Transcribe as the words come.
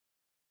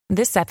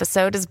This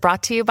episode is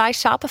brought to you by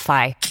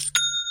Shopify.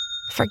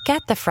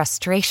 Forget the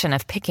frustration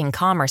of picking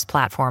commerce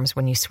platforms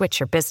when you switch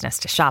your business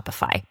to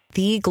Shopify,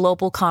 the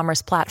global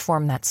commerce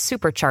platform that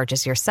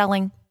supercharges your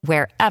selling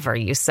wherever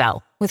you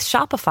sell. With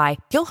Shopify,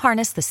 you'll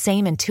harness the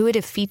same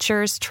intuitive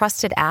features,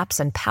 trusted apps,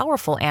 and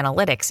powerful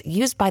analytics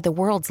used by the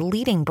world's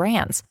leading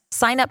brands.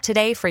 Sign up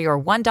today for your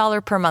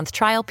 $1 per month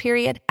trial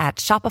period at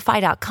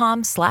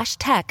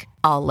shopify.com/tech,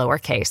 all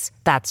lowercase.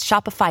 That's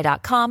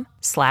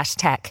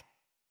shopify.com/tech.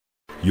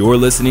 You're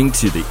listening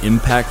to the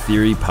Impact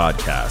Theory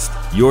Podcast,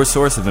 your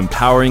source of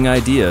empowering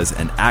ideas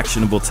and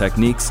actionable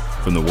techniques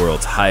from the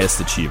world's highest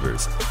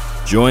achievers.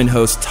 Join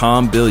host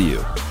Tom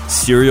Bilyeu,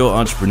 serial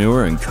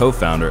entrepreneur and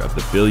co-founder of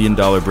the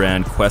billion-dollar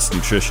brand Quest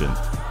Nutrition,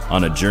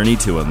 on a journey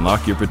to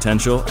unlock your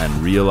potential and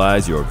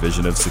realize your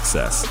vision of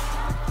success.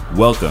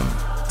 Welcome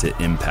to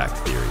Impact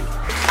Theory.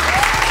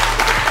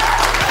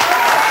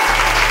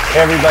 Hey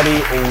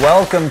everybody,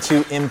 welcome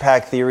to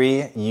Impact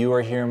Theory. You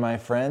are here, my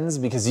friends,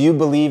 because you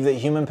believe that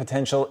human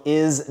potential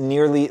is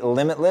nearly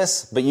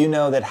limitless, but you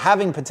know that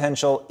having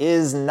potential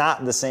is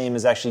not the same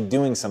as actually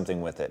doing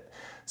something with it.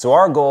 So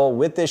our goal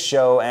with this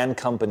show and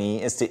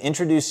company is to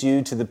introduce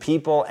you to the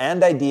people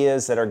and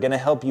ideas that are going to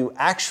help you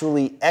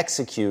actually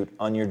execute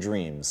on your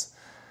dreams.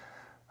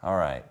 All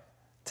right.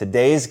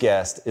 Today's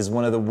guest is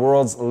one of the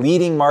world's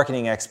leading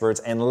marketing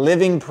experts and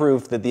living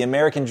proof that the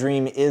American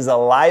dream is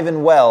alive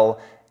and well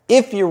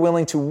if you're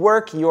willing to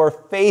work your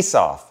face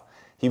off.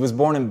 He was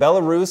born in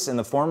Belarus in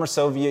the former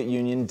Soviet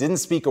Union, didn't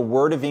speak a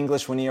word of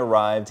English when he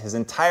arrived. His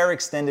entire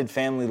extended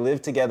family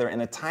lived together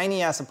in a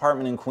tiny-ass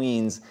apartment in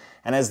Queens,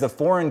 and as the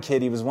foreign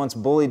kid, he was once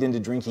bullied into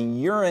drinking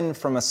urine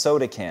from a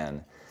soda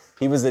can.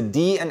 He was a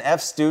D and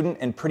F student,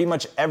 and pretty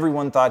much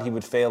everyone thought he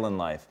would fail in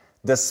life.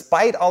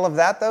 Despite all of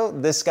that, though,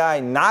 this guy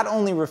not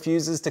only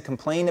refuses to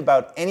complain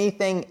about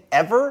anything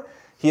ever,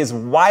 he is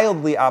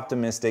wildly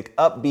optimistic,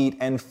 upbeat,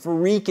 and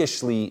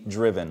freakishly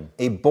driven.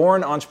 A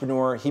born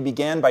entrepreneur, he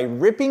began by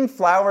ripping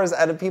flowers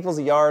out of people's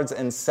yards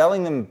and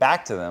selling them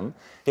back to them.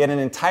 He had an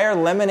entire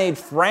lemonade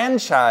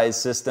franchise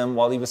system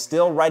while he was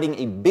still riding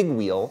a big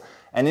wheel.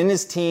 And in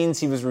his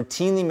teens, he was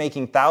routinely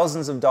making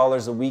thousands of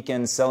dollars a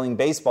weekend selling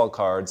baseball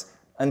cards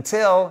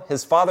until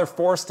his father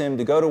forced him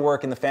to go to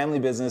work in the family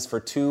business for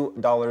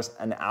 $2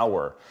 an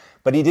hour.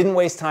 But he didn't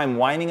waste time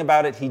whining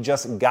about it. He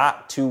just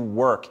got to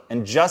work.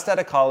 And just out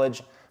of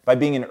college, by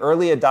being an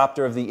early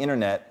adopter of the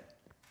internet,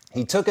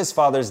 he took his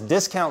father's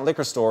discount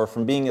liquor store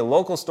from being a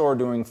local store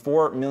doing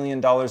 $4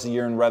 million a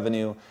year in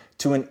revenue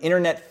to an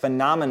internet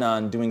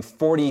phenomenon doing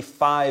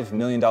 $45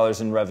 million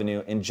in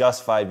revenue in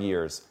just 5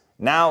 years.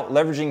 Now,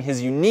 leveraging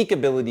his unique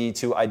ability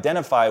to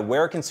identify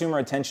where consumer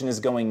attention is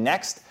going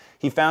next,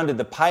 he founded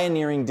the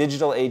pioneering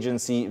digital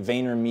agency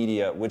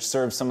VaynerMedia, which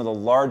serves some of the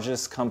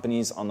largest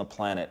companies on the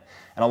planet.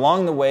 And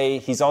along the way,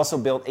 he's also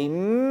built a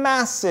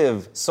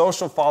massive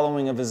social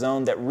following of his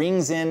own that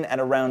rings in at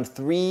around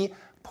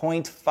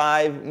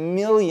 3.5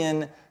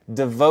 million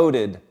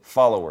devoted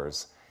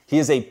followers. He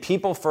is a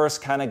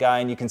people-first kind of guy,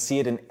 and you can see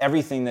it in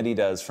everything that he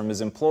does, from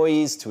his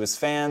employees to his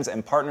fans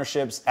and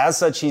partnerships. As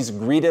such, he's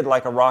greeted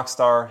like a rock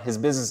star. His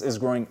business is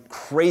growing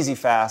crazy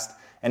fast,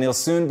 and he'll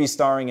soon be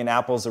starring in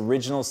Apple's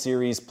original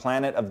series,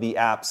 Planet of the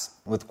Apps,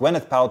 with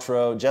Gwyneth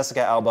Paltrow,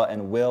 Jessica Alba,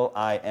 and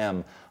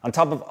will.i.am. On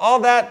top of all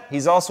that,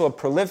 he's also a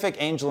prolific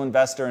angel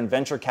investor and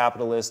venture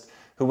capitalist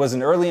who was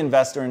an early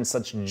investor in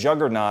such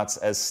juggernauts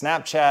as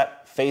Snapchat,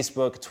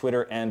 Facebook,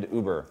 Twitter, and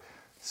Uber.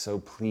 So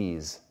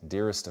please,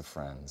 dearest of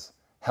friends,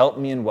 help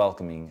me in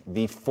welcoming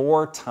the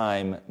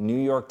 4-time New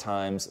York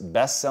Times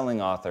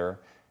best-selling author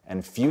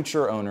and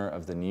future owner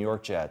of the New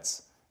York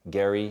Jets,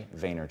 Gary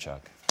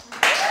Vaynerchuk.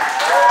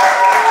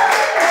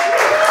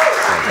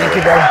 Thank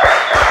you, Doug.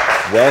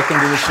 Welcome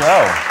to the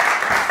show.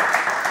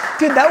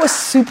 Dude, that was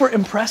super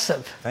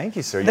impressive. Thank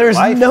you, sir. There's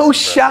no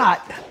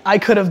shot I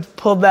could have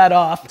pulled that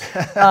off.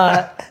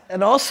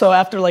 And also,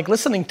 after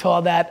listening to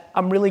all that,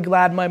 I'm really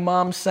glad my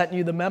mom sent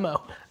you the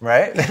memo.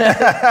 Right?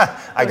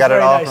 I got it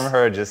all nice. from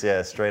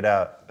her, straight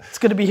out. It's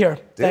good to be here.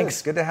 Dude, Thanks.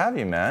 It's good to have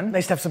you, man.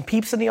 Nice to have some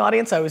peeps in the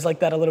audience. I always like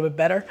that a little bit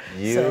better.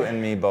 You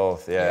and me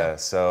both, yeah.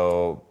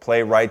 So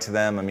play right to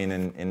them. I mean,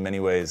 in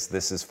many ways,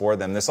 this is for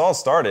them. This all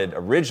started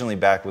originally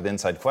back with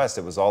Inside Quest.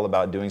 It was all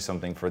about doing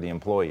something for the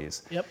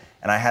employees. Yep.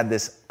 And I had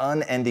this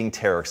unending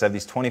terror, because I have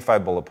these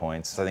 25 bullet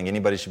points I think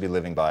anybody should be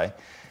living by.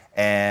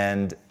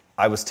 And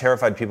I was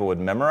terrified people would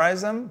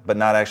memorize them, but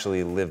not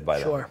actually live by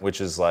them,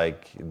 which is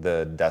like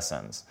the death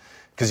sentence.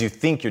 Because you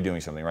think you're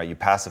doing something, right? You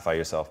pacify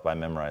yourself by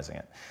memorizing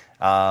it.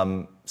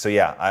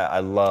 I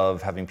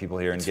love having people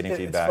here and getting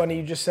feedback. It's funny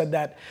you just said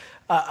that.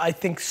 I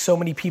think so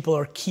many people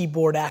are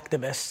keyboard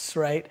activists,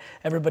 right?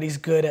 Everybody's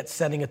good at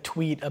sending a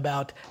tweet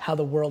about how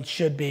the world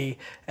should be,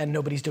 and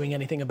nobody's doing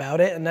anything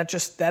about it. And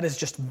that is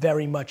just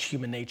very much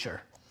human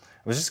nature. I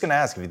was just going to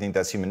ask if you think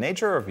that's human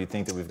nature, or if you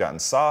think that we've gotten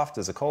soft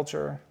as a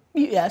culture.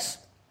 Yes.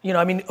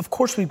 Of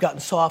course we've gotten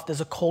soft as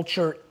a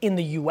culture in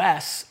the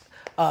U.S.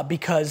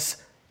 Because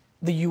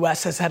the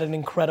U.S. has had an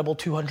incredible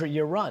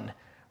 200-year run,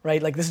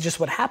 right? Like this is just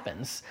what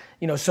happens,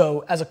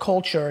 so as a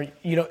culture,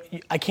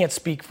 I can't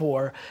speak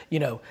for,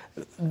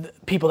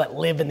 people that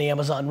live in the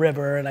Amazon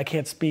River, and I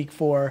can't speak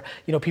for,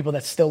 people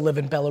that still live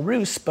in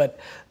Belarus, but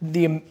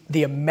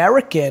the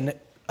American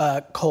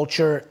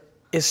culture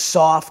is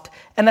soft,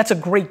 and that's a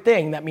great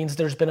thing. That means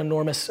there's been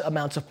enormous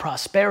amounts of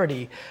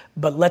prosperity,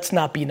 but let's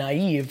not be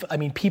naive. I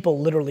mean, people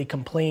literally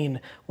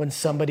complain when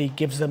somebody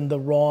gives them the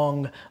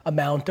wrong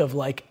amount of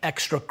like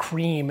extra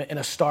cream in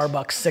a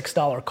Starbucks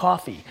 $6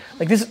 coffee.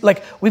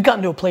 Like we've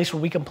gotten to a place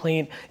where we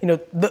complain,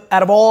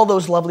 out of all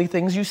those lovely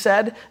things you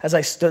said, as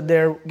I stood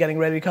there getting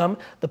ready to come,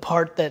 the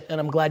part that,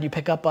 and I'm glad you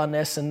pick up on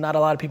this, and not a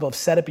lot of people have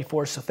said it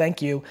before, so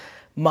thank you.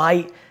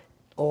 My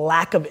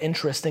lack of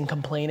interest in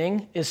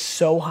complaining is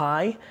so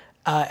high.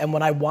 And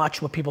when I watch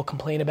what people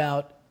complain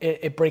about,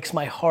 it breaks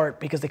my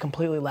heart because they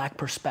completely lack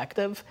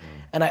perspective.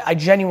 And I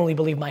genuinely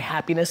believe my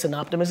happiness and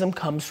optimism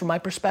comes from my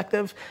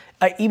perspective.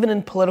 Even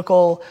in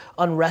political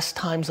unrest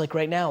times like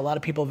right now, a lot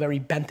of people are very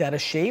bent out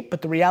of shape.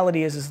 But the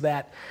reality is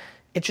that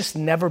it's just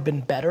never been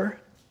better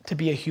to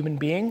be a human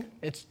being.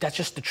 That's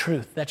just the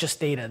truth. That's just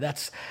data.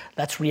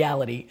 That's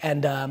reality.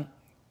 And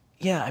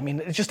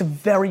it's just a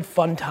very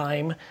fun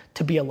time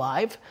to be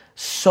alive.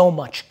 So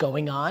much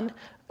going on.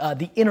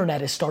 The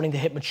internet is starting to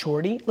hit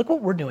maturity. Look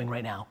what we're doing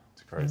right now.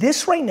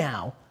 This right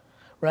now,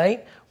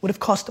 right, would have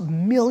cost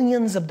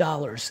millions of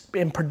dollars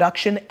in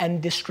production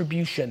and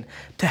distribution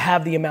to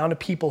have the amount of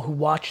people who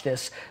watch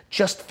this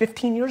just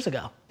 15 years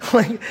ago.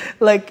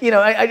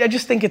 I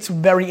just think it's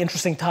very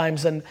interesting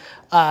times. And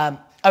I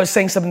was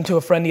saying something to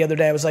a friend the other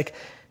day. I was like,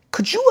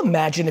 could you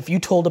imagine if you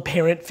told a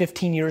parent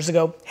 15 years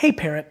ago, hey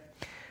parent,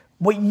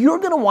 what you're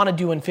gonna wanna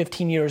do in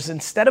 15 years,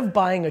 instead of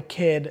buying a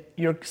kid,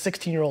 your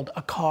 16-year-old,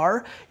 a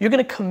car, you're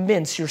gonna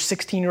convince your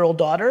 16-year-old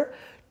daughter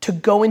to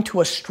go into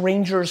a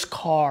stranger's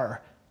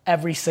car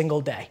every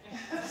single day.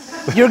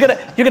 You're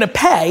gonna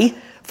pay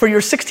for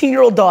your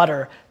 16-year-old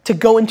daughter to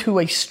go into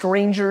a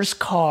stranger's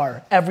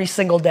car every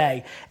single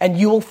day, and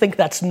you will think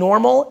that's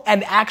normal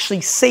and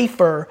actually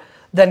safer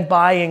than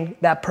buying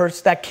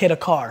that kid a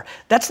car.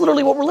 That's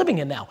literally what we're living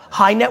in now.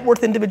 High net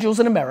worth individuals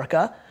in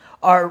America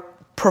are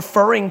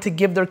preferring to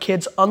give their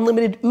kids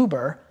unlimited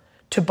Uber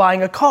to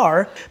buying a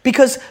car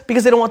because they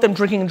don't want them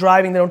drinking and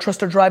driving, they don't trust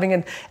their driving,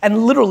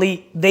 and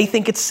literally they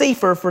think it's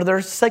safer for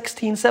their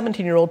 16,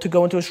 17-year-old to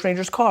go into a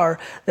stranger's car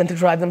than to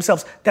drive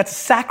themselves. That's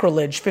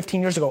sacrilege 15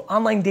 years ago.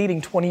 Online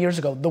dating 20 years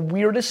ago. The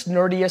weirdest,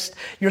 nerdiest,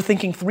 you're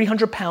thinking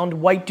 300-pound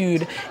white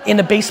dude in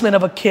the basement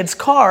of a kid's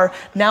car,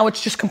 now it's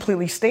just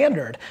completely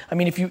standard. I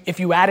mean, if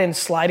you add in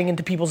sliding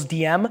into people's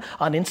DM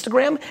on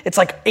Instagram, it's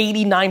like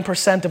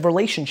 89% of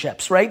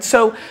relationships, right?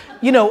 So,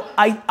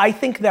 I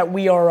think that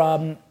we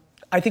are,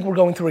 I think we're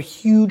going through a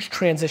huge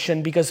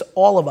transition because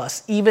all of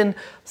us, even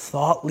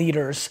thought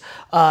leaders,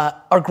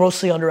 are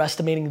grossly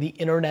underestimating the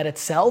internet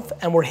itself,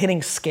 and we're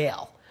hitting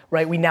scale,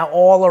 right? We now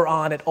all are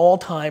on at all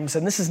times,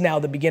 and this is now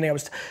the beginning.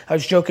 I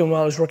was joking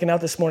while I was working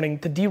out this morning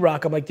to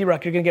D-Rock. I'm like,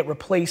 D-Rock, you're gonna get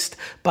replaced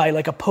by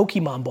like a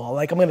Pokemon ball.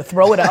 Like I'm gonna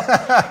throw it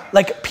up.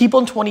 Like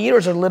people in 20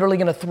 years are literally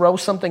gonna throw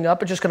something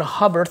up and just gonna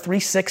hover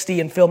 360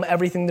 and film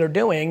everything they're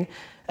doing.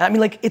 I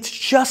mean, like it's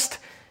just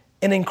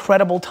an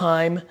incredible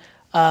time.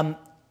 And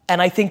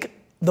I think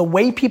the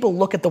way people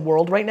look at the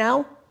world right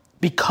now,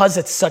 because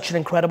it's such an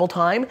incredible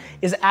time,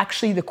 is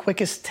actually the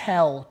quickest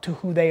tell to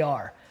who they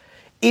are.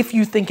 If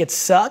you think it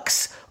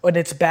sucks or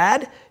it's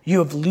bad, you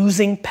have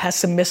losing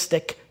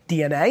pessimistic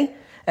DNA.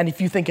 And if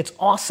you think it's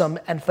awesome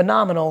and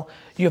phenomenal,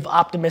 you have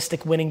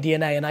optimistic winning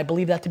DNA. And I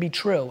believe that to be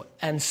true.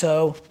 And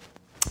so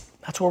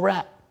that's where we're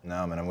at.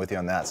 No, man, I'm with you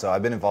on that. So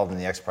I've been involved in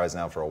the X Prize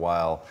now for a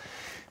while.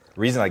 The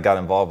reason I got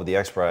involved with the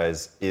X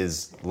Prize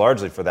is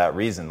largely for that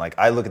reason. Like,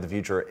 I look at the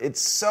future, it's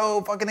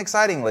so fucking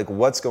exciting. Like,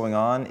 what's going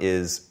on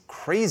is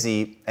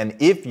crazy. And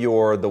if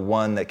you're the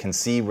one that can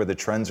see where the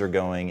trends are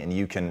going and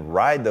you can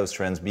ride those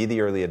trends, be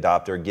the early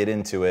adopter, get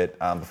into it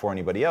before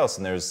anybody else,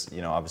 and there's,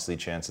 obviously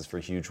chances for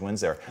huge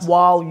wins there.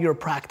 While you're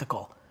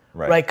practical,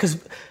 right?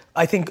 Because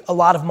I think a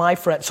lot of my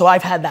friends, so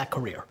I've had that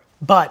career,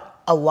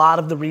 but a lot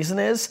of the reason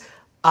is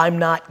I'm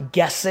not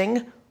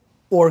guessing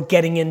or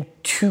getting in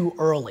too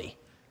early.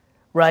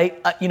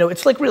 Right?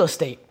 It's like real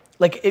estate.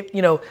 Like,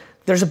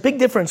 there's a big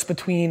difference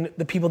between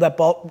the people that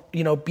bought,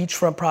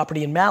 beachfront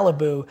property in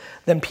Malibu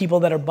than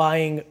people that are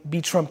buying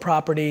beachfront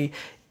property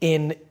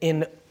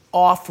in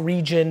off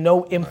region,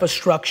 no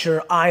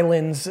infrastructure,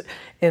 islands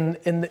in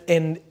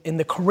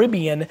the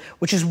Caribbean,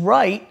 which is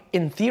right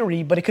in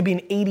theory, but it could be an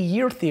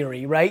 80-year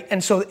theory, right?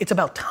 And so it's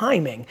about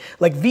timing.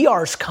 Like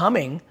VR's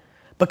coming,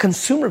 but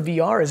consumer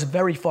VR is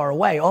very far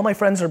away. All my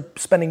friends are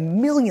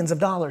spending millions of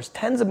dollars,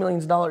 tens of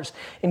millions of dollars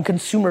in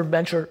consumer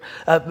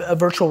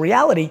virtual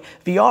reality,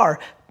 VR.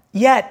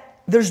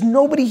 Yet, there's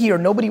nobody here,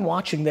 nobody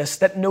watching this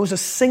that knows a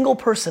single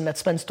person that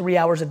spends 3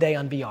 hours a day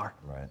on VR.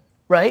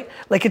 right?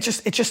 Like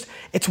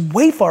it's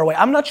way far away.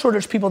 I'm not sure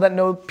there's people that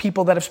know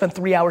people that have spent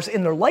 3 hours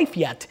in their life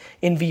yet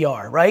in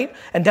VR, right?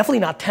 And definitely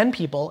not 10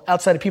 people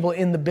outside of people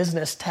in the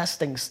business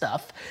testing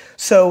stuff.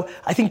 So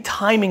I think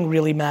timing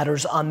really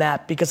matters on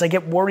that, because I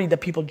get worried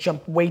that people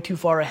jump way too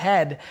far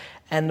ahead,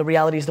 and the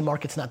reality is the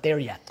market's not there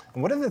yet.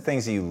 What are the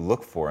things that you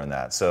look for in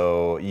that?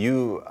 So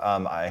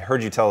I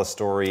heard you tell a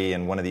story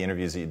in one of the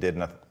interviews that you did,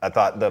 and I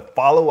thought the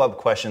follow-up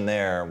question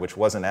there, which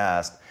wasn't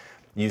asked,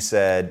 you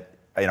said,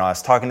 I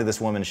was talking to this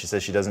woman, she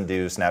says she doesn't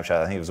do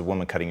Snapchat. I think it was a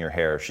woman cutting your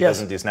hair. She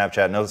doesn't do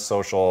Snapchat, no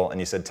social, and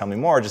you said, tell me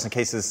more, just in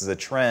case this is a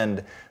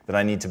trend that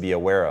I need to be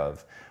aware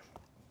of.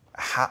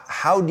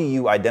 How do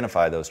you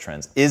identify those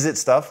trends? Is it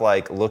stuff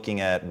like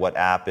looking at what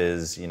app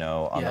is,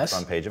 on the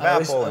front page of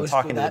Apple and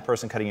talking to the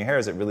person cutting your hair?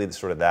 Is it really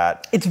sort of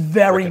that? It's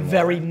very,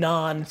 very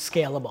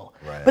non-scalable.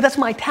 Right. But that's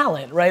my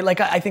talent, right? Like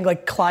I think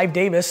like Clive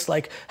Davis,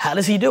 like how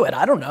does he do it?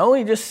 I don't know.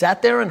 He just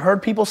sat there and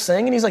heard people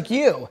sing, and he's like,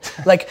 you.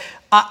 Like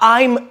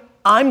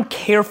I'm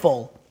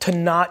careful to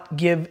not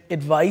give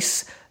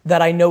advice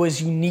that I know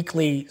is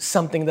uniquely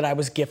something that I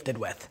was gifted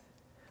with.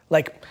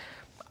 Like,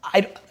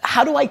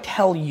 how do I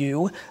tell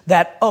you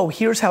that,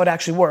 here's how it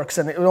actually works?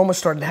 And it almost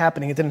started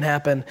happening, it didn't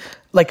happen.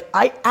 Like,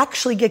 I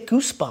actually get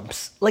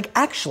goosebumps.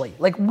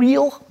 Like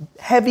real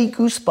heavy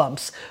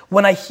goosebumps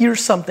when I hear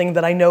something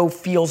that I know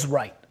feels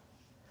right.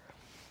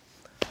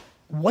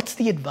 What's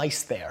the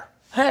advice there?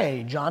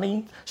 Hey,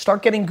 Johnny,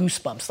 start getting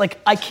goosebumps.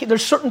 Like,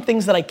 there's certain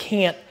things that I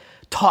can't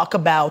talk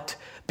about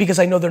because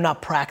I know they're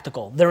not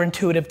practical. They're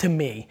intuitive to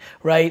me,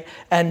 right?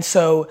 And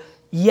so,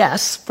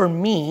 yes, for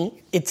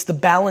me, it's the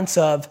balance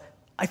of,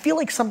 I feel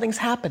like something's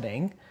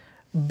happening,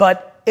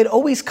 but it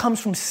always comes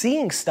from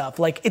seeing stuff.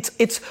 Like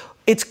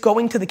it's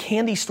going to the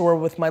candy store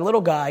with my little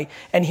guy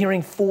and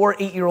hearing 4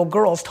 8-year-old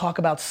girls talk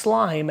about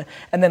slime,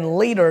 and then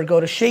later go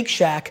to Shake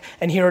Shack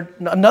and hear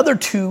another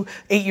 2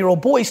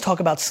 8-year-old boys talk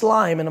about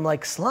slime, and I'm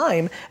like,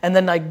 slime? And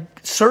then I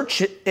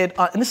search it,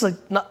 and this is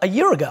like a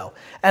year ago,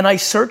 and I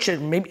search it,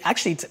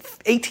 it's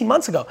 18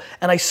 months ago,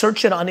 and I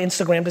search it on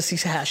Instagram to see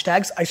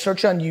hashtags, I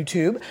search on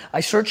YouTube, I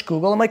search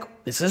Google, I'm like,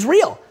 this is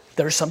real.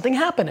 There's something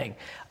happening.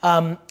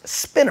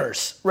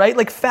 Spinners, right?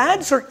 Like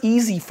fads are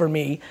easy for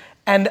me.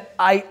 And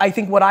I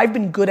think what I've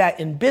been good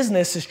at in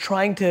business is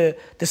trying to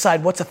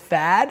decide what's a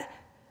fad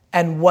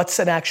and what's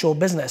an actual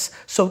business.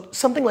 So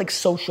something like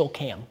Social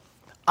Cam.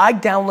 I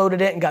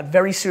downloaded it and got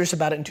very serious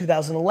about it in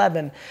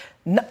 2011.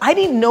 I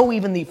didn't know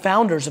even the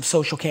founders of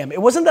Social Cam.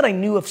 It wasn't that I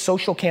knew if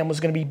Social Cam was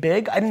gonna be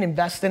big. I didn't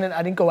invest in it,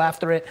 I didn't go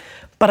after it.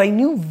 But I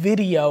knew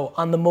video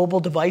on the mobile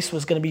device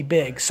was gonna be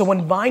big. So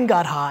when Vine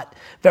got hot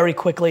very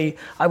quickly,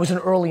 I was an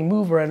early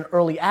mover, an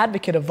early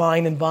advocate of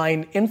Vine and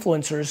Vine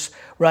influencers,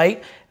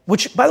 right?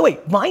 Which, by the way,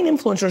 Vine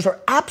influencers are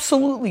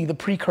absolutely the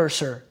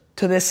precursor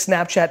to this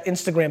Snapchat,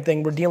 Instagram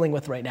thing we're dealing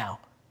with right now.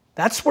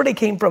 That's where they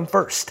came from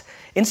first.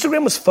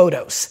 Instagram was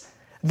photos.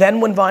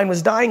 Then when Vine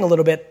was dying a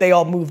little bit, they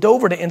all moved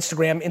over to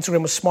Instagram.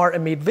 Instagram was smart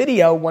and made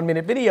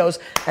 1-minute videos,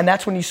 and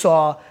that's when you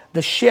saw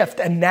the shift,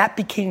 and that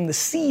became the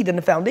seed and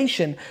the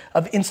foundation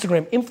of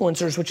Instagram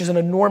influencers, which is an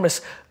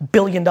enormous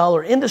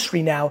billion-dollar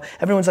industry now.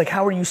 Everyone's like,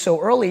 how are you so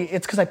early?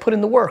 It's because I put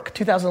in the work.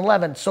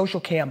 2011, Social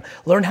Cam,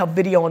 learn how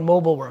video on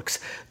mobile works.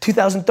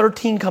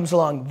 2013 comes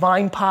along,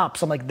 Vine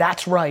pops. I'm like,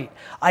 that's right.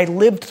 I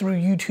lived through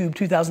YouTube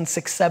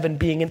 2006-07,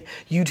 being a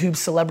YouTube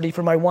celebrity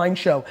for my wine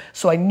show,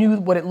 so I knew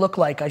what it looked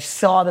like. I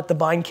saw that the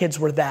Vine kids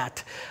were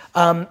that.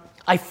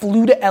 I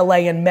flew to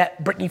LA and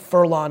met Brittany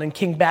Furlan and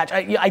King Batch.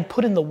 I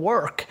put in the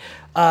work.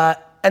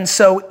 And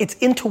so it's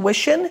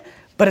intuition,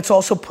 but it's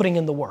also putting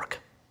in the work.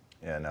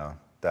 Yeah, no,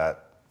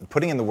 that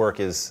putting in the work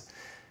is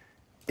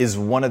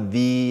one of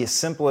the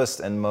simplest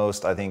and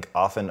most, I think,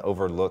 often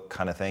overlooked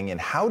kind of thing. And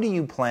how do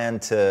you plan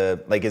to,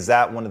 like, is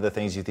that one of the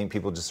things you think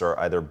people just are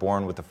either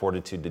born with the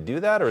fortitude to do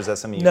that, or is that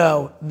something you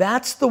No,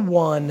 that's the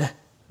one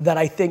that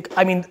I think,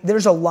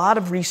 there's a lot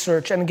of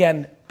research, and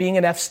again, being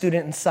an F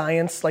student in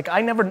science, like I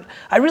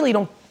really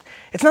don't,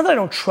 it's not that I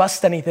don't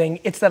trust anything,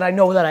 it's that I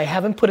know that I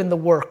haven't put in the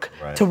work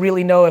to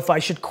really know if I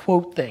should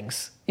quote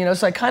things.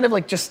 So I kind of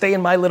like just stay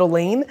in my little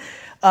lane.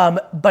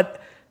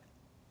 But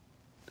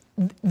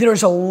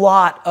there's a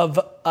lot of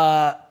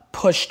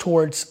push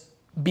towards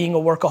being a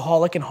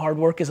workaholic, and hard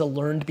work is a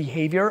learned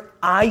behavior.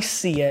 I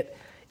see it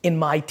in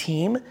my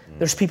team.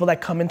 There's people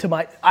that come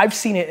into I've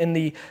seen it in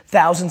the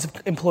thousands of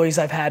employees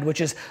I've had,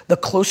 which is the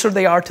closer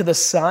they are to the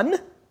sun,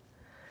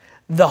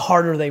 the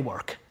harder they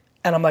work.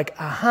 And I'm like,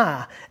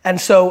 aha.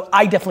 And so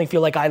I definitely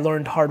feel like I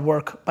learned hard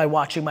work by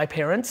watching my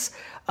parents.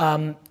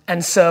 And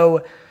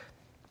so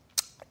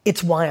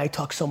it's why I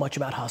talk so much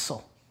about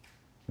hustle.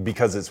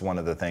 Because it's one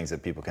of the things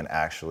that people can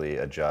actually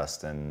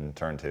adjust and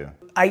turn to.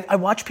 I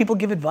watch people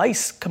give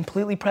advice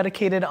completely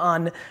predicated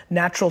on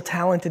natural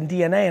talent and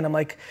DNA, and I'm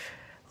like,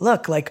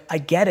 look, like I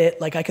get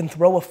it, like I can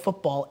throw a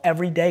football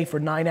every day for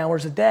 9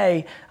 hours a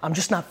day, I'm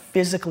just not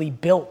physically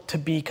built to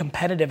be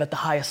competitive at the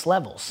highest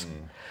levels.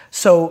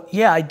 So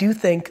yeah, I do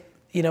think,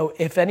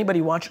 if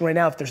anybody watching right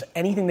now, if there's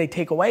anything they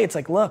take away, it's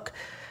like, look,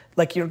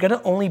 Like, you're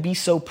gonna only be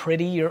so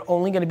pretty, you're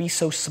only gonna be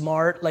so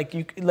smart.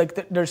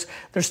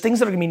 There's things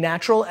that are gonna be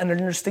natural, and then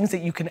there's things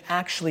that you can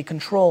actually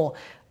control.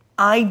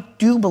 I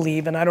do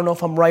believe, and I don't know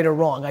if I'm right or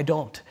wrong, I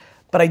don't,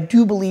 but I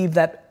do believe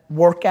that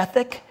work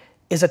ethic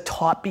is a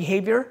taught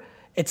behavior.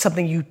 It's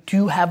something you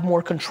do have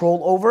more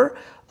control over.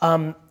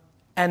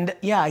 And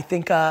yeah, I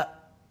think, and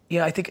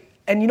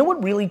you know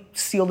what really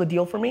sealed the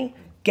deal for me?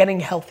 Getting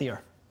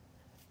healthier.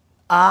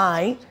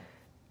 I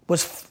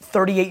was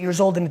 38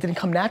 years old and it didn't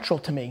come natural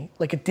to me.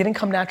 Like, it didn't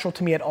come natural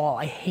to me at all.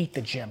 I hate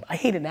the gym. I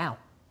hate it now.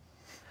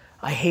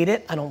 I hate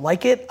it. I don't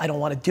like it. I don't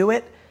want to do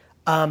it.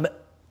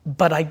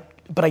 But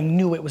I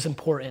knew it was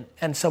important.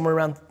 And somewhere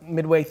around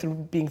midway through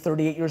being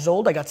 38 years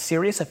old, I got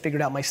serious. I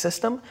figured out my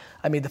system.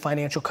 I made the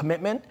financial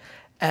commitment,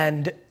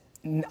 and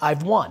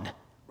I've won,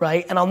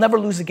 right? And I'll never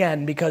lose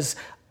again, because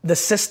the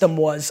system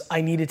was I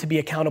needed to be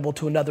accountable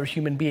to another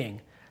human being.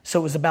 So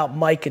it was about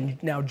Mike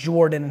and now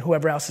Jordan and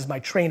whoever else is my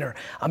trainer.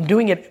 I'm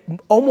doing it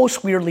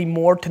almost weirdly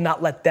more to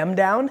not let them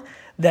down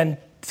than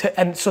to,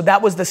 and so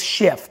that was the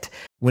shift.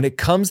 When it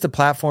comes to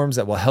platforms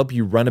that will help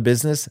you run a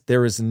business,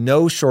 there is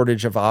no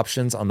shortage of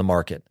options on the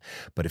market.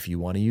 But if you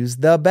want to use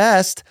the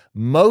best,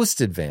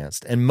 most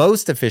advanced, and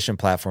most efficient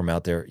platform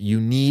out there,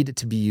 you need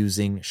to be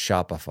using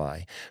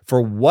Shopify.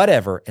 For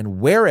whatever and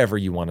wherever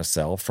you want to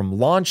sell, from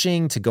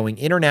launching to going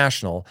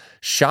international,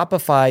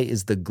 Shopify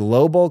is the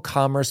global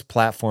commerce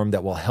platform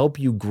that will help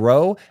you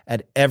grow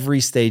at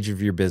every stage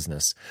of your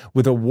business.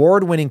 With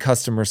award-winning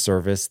customer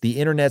service, the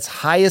internet's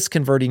highest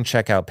converting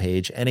checkout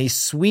page, and a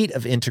suite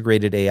of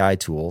integrated AI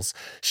tools,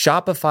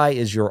 Shopify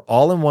is your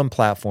all-in-one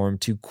platform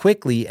to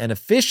quickly and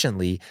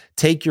efficiently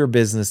take your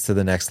business to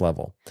the next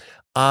level.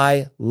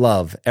 I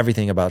love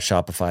everything about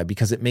Shopify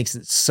because it makes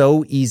it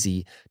so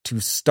easy to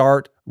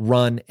start,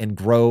 run, and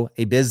grow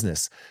a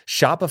business.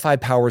 Shopify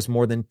powers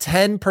more than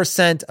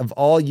 10% of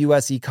all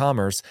US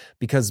e-commerce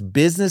because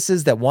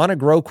businesses that want to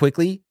grow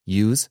quickly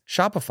use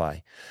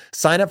Shopify.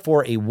 Sign up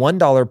for a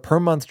 $1 per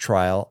month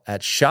trial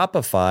at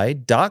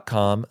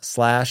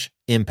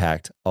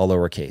shopify.com/impact, all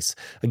lowercase.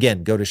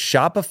 Again, go to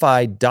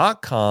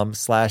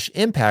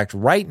shopify.com/impact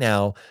right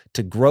now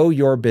to grow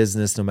your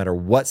business no matter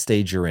what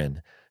stage you're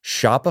in.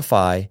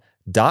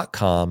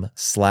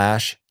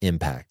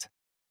 Shopify.com/impact.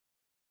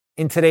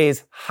 In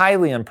today's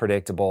highly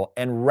unpredictable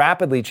and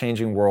rapidly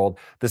changing world,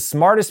 the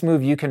smartest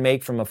move you can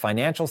make from a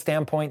financial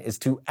standpoint is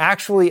to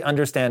actually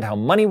understand how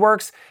money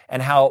works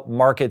and how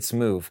markets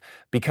move.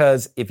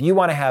 Because if you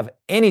want to have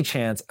any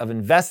chance of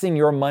investing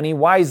your money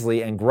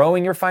wisely and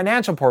growing your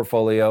financial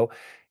portfolio,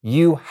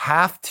 you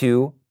have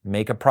to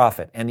make a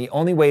profit. And the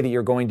only way that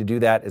you're going to do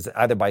that is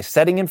either by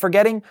setting and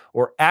forgetting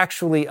or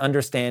actually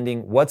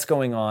understanding what's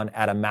going on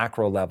at a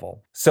macro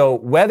level. So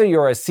whether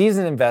you're a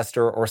seasoned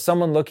investor or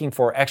someone looking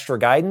for extra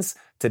guidance,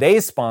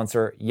 today's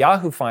sponsor,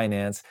 Yahoo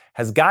Finance,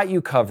 has got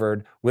you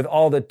covered with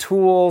all the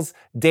tools,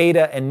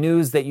 data, and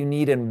news that you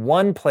need in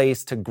one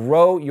place to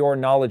grow your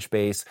knowledge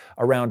base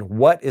around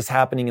what is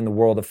happening in the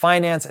world of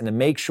finance and to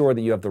make sure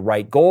that you have the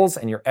right goals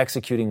and you're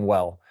executing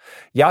well.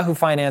 Yahoo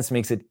Finance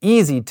makes it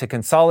easy to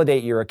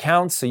consolidate your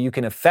accounts so you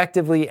can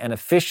effectively and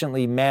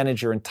efficiently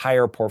manage your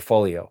entire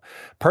portfolio.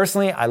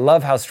 Personally, I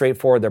love how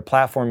straightforward their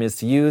platform is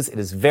to use. It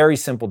is very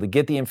simple to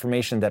get the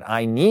information that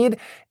I need,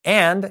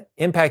 and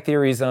Impact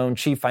Theory's own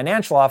Chief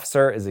Financial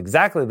Officer is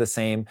exactly the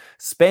same,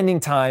 spending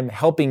time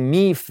helping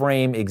me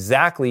frame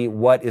exactly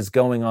what is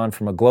going on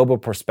from a global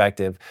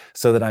perspective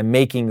so that I'm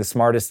making the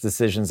smartest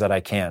decisions that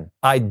I can.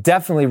 I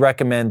definitely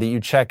recommend that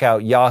you check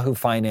out Yahoo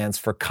Finance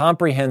for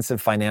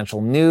comprehensive financial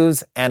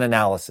news and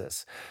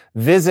analysis.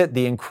 Visit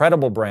the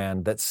incredible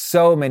brand that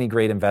so many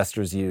great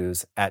investors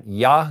use at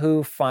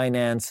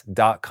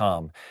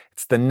yahoofinance.com.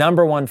 It's the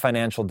 #1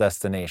 financial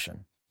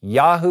destination,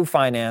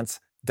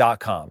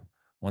 yahoofinance.com.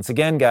 Once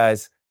again,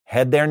 guys,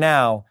 head there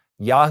now,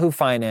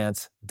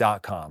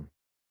 yahoofinance.com.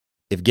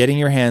 If getting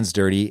your hands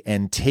dirty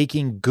and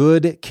taking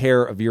good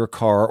care of your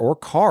car or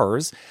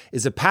cars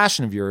is a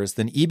passion of yours,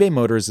 then eBay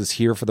Motors is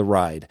here for the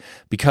ride.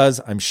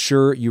 Because I'm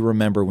sure you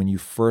remember when you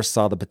first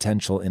saw the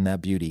potential in that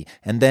beauty.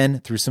 And then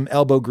through some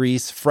elbow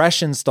grease,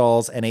 fresh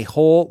installs, and a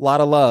whole lot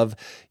of love,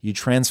 you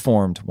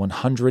transformed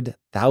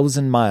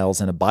 100,000 miles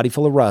and a body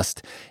full of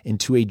rust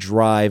into a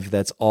drive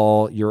that's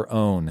all your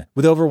own.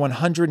 With over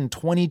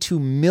 122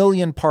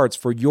 million parts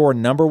for your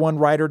 #1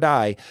 ride or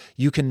die,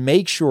 you can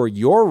make sure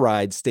your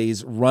ride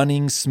stays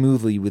running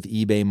smoothly with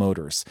eBay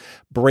Motors.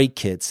 Brake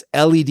kits,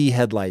 LED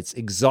headlights,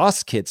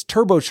 exhaust kits,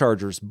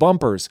 turbochargers,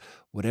 bumpers,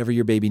 whatever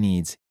your baby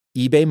needs,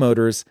 eBay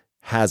Motors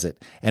has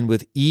it. And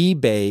with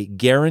eBay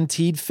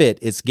Guaranteed Fit,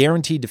 it's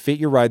guaranteed to fit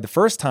your ride the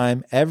first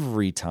time,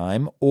 every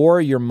time,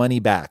 or your money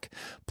back.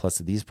 Plus,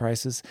 at these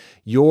prices,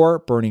 you're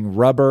burning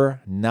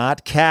rubber,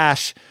 not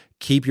cash.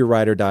 Keep your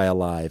ride or die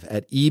alive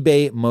at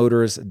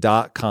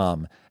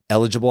ebaymotors.com.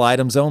 Eligible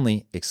items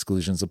only.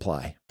 Exclusions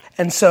apply.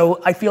 And so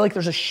I feel like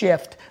there's a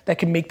shift that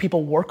can make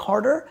people work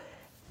harder.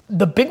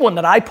 The big one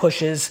that I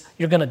push is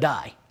you're gonna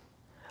die.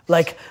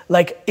 Like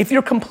if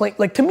you're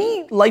to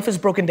me, life is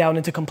broken down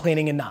into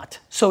complaining and not.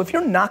 So if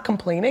you're not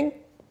complaining,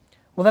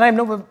 well then I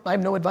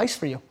have no advice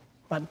for you.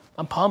 I'm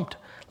pumped.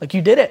 Like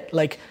you did it.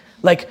 Like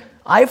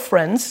I have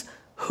friends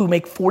who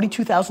make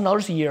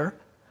 $42,000 a year,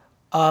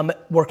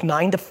 work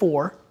 9 to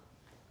 4,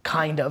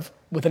 kind of,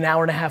 with an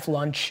hour and a half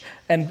lunch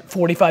and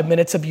 45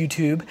 minutes of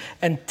YouTube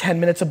and 10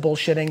 minutes of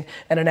bullshitting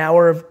and an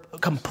hour of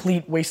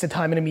complete waste of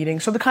time in a meeting.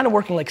 So they're kind of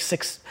working like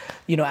 6,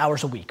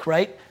 hours a week,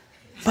 right?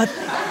 But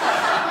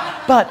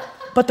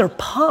they're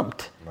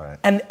pumped. Right.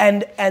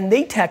 And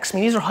they text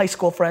me, these are high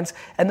school friends,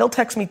 and they'll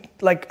text me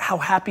like how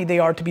happy they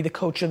are to be the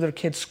coach of their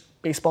kids'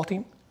 baseball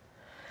team.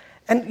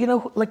 And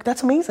like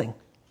that's amazing.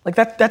 Like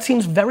that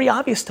seems very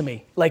obvious to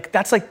me.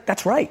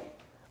 That's right.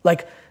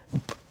 Like,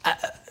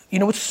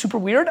 what's super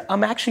weird?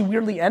 I'm actually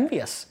weirdly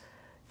envious.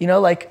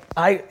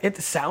 It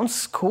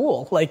sounds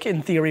cool, like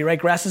in theory, right?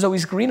 Grass is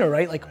always greener,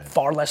 right? Like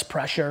far less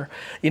pressure,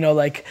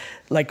 like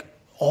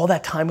all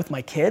that time with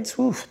my kids,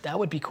 oof, that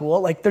would be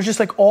cool. Like there's just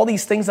like all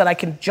these things that I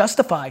can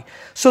justify.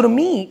 So to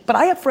me, but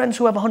I have friends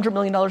who have $100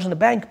 million in the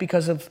bank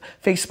because of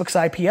Facebook's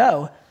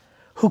IPO,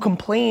 who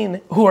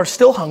complain, who are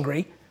still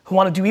hungry, who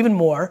want to do even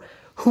more,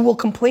 who will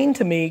complain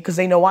to me because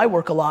they know I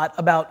work a lot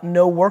about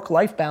no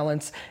work-life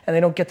balance and they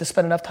don't get to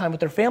spend enough time with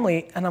their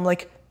family. And I'm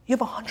like, you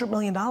have $100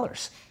 million.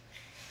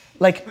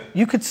 Like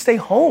you could stay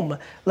home.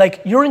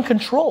 Like you're in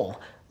control.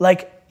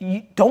 Like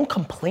you don't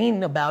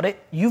complain about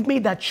it. You've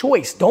made that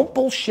choice. Don't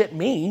bullshit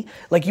me.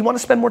 Like you want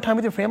to spend more time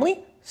with your family?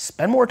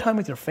 Spend more time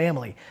with your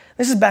family.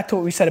 This is back to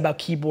what we said about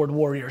keyboard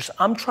warriors.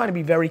 I'm trying to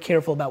be very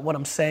careful about what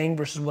I'm saying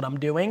versus what I'm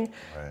doing,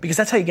 because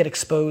that's how you get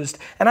exposed.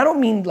 And I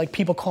don't mean like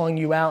people calling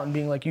you out and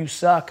being like, you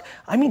suck.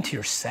 I mean to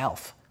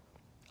yourself.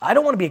 I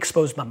don't want to be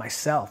exposed by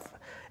myself.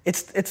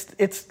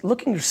 It's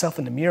looking yourself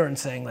in the mirror and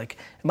saying like,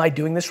 am I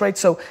doing this right?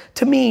 So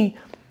to me,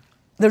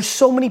 there's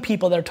so many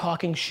people that are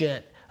talking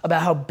shit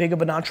about how big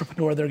of an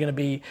entrepreneur they're gonna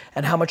be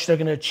and how much they're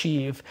gonna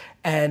achieve,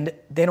 and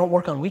they don't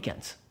work on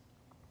weekends.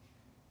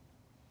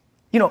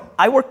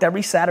 I worked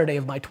every Saturday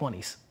of my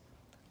 20s.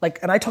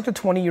 And I talk to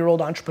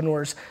 20-year-old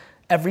entrepreneurs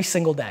every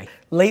single day.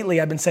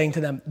 Lately, I've been saying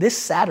to them, this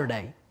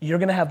Saturday, you're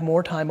gonna have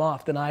more time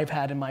off than I've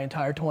had in my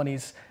entire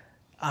 20s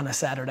on a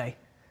Saturday.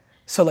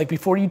 So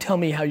before you tell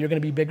me how you're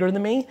gonna be bigger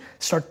than me,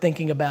 start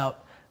thinking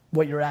about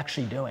what you're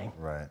actually doing.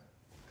 Right.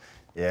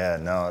 Yeah,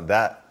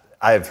 no,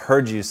 I've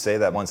heard you say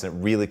that once, and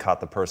it really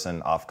caught the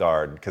person off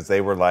guard because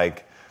they were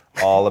like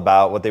all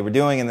about what they were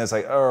doing, and it's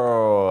like,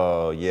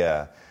 oh,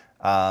 yeah.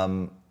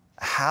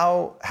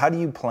 How do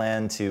you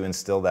plan to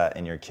instill that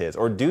in your kids?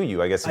 Or do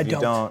you, I guess, if you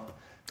don't?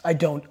 I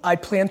don't. I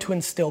plan to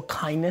instill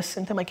kindness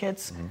into my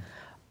kids. Mm-hmm.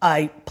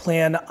 I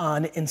plan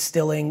on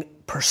instilling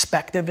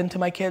perspective into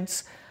my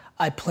kids.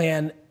 I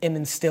plan in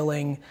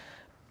instilling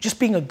just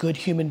being a good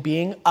human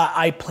being.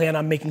 I plan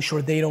on making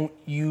sure they don't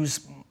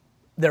use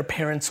their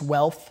parents'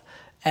 wealth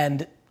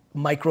and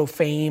micro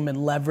fame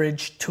and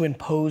leverage to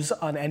impose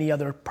on any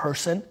other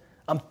person.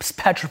 I'm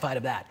petrified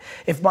of that.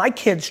 If my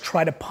kids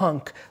try to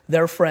punk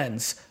their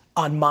friends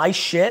on my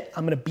shit,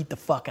 I'm gonna beat the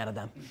fuck out of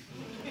them.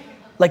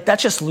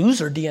 That's just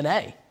loser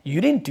DNA.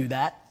 You didn't do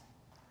that.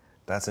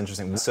 That's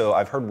interesting. So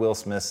I've heard Will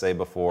Smith say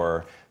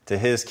before to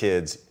his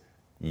kids,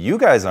 you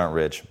guys aren't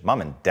rich, mom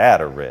and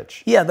dad are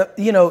rich. Yeah,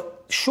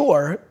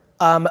 sure,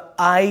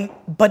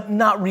 but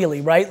not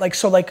really, right?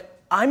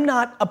 I'm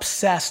not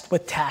obsessed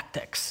with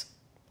tactics.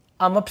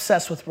 I'm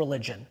obsessed with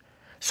religion.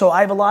 So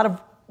I have a lot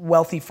of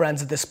wealthy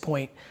friends at this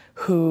point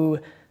who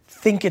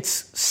think it's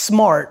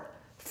smart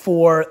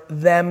for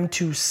them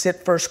to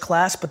sit first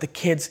class, but the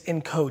kids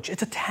in coach.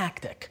 It's a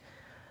tactic.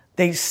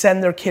 They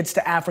send their kids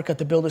to Africa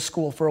to build a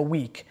school for a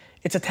week.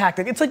 It's a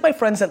tactic. It's like my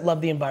friends that love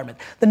the environment.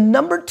 The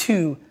number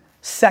 2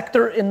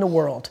 sector in the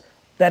world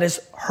that is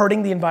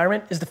hurting the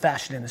environment is the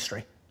fashion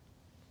industry.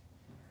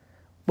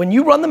 When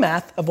you run the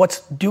math of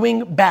what's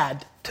doing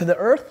bad to the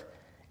earth,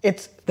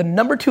 it's the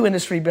number 2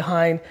 industry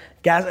behind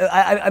gas.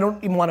 I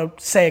don't even want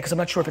to say it because I'm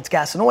not sure if it's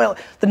gas and oil.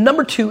 The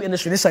number 2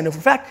 industry, this I know for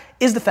a fact,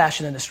 is the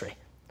fashion industry.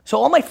 So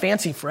all my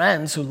fancy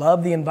friends who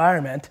love the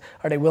environment,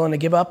 are they willing to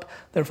give up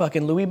their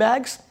fucking Louis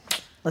bags?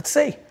 Let's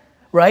see,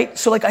 right?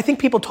 So I think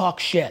people talk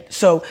shit.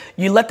 So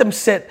you let them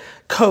sit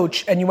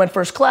coach and you went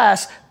first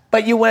class,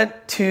 but you went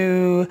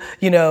to,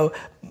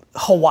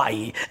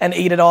 Hawaii and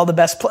ate at all the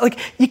best places.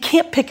 You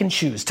can't pick and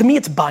choose. To me,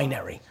 it's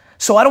binary.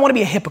 So I don't want to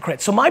be a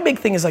hypocrite. So my big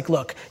thing is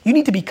look, you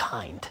need to be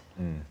kind.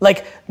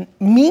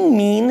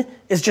 Mean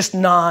is just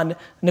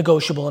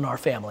non-negotiable in our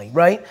family,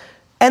 right?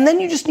 And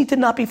then you just need to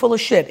not be full of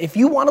shit. If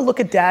you want to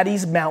look at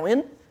daddy's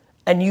mountain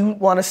and you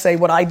want to say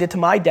what I did to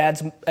my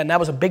dad's, and that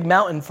was a big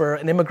mountain for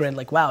an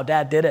immigrant, wow,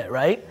 dad did it,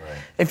 right?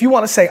 If you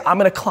want to say, I'm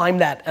going to climb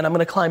that and I'm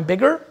going to climb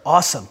bigger,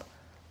 awesome.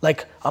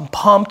 I'm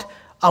pumped.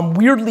 I'm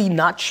weirdly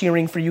not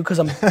cheering for you because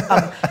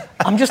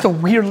I'm just a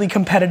weirdly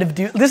competitive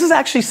dude. This is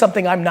actually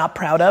something I'm not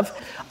proud of.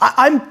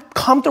 I'm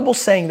comfortable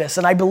saying this,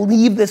 and I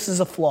believe this is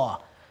a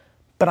flaw,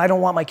 but I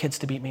don't want my kids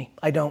to beat me.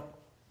 I don't.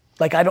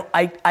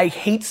 I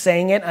hate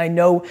saying it. I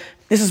know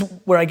this is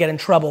where I get in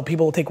trouble.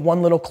 People will take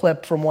one little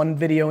clip from one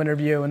video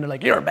interview and they're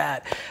like, you're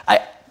bad.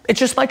 It's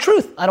just my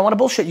truth. I don't want to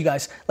bullshit you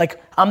guys.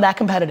 I'm that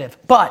competitive.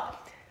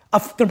 But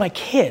they're my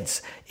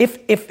kids.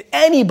 If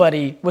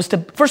anybody was to,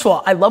 first of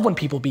all, I love when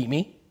people beat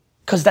me.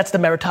 Because that's the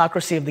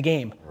meritocracy of the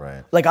game.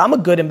 Right. Like, I'm a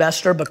good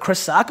investor, but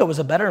Chris Sacca was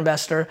a better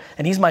investor,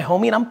 and he's my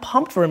homie, and I'm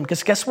pumped for him,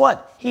 because guess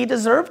what? He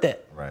deserved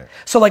it. Right.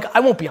 So, like, I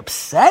won't be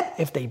upset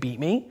if they beat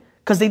me,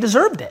 because they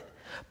deserved it.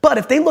 But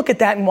if they look at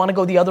that and want to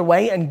go the other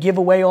way and give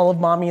away all of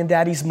mommy and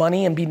daddy's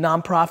money and be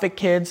nonprofit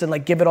kids and,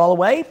 like, give it all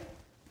away,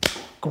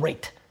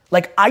 great.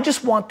 Like, I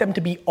just want them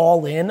to be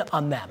all in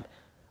on them,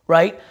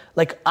 right?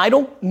 Like, I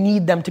don't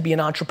need them to be an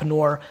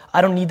entrepreneur.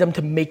 I don't need them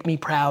to make me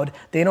proud.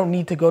 They don't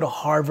need to go to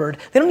Harvard.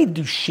 They don't need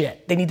to do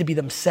shit. They need to be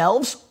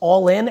themselves,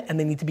 all in, and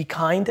they need to be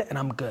kind, and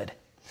I'm good.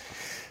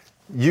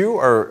 You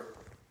are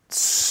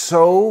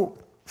so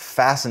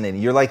fascinating.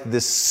 You're like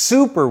this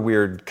super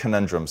weird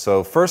conundrum.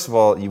 So first of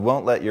all, you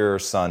won't let your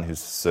son, who's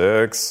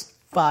 6...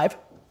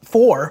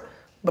 4,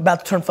 about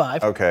to turn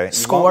 5. Okay.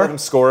 Score. You won't let him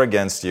score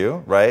against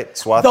you, right?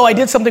 Though I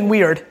did something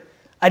weird.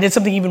 I did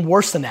something even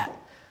worse than that.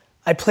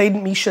 I played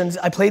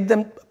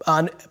them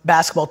on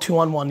basketball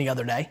 2-on-1 the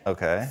other day.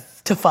 Okay.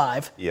 To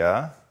 5.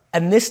 Yeah.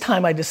 And this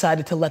time I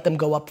decided to let them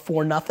go up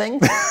 4-0.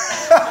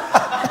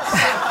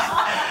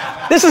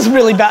 This is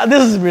really bad.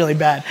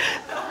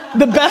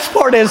 The best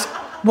part is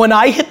when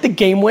I hit the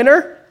game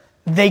winner,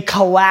 they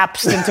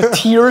collapsed into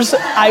tears.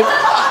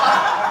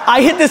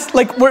 I hit this,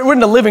 like, we're in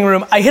the living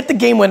room. I hit the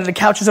game winner, the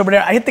couch is over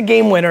there. I hit the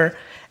game winner,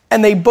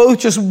 and they both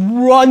just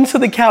run to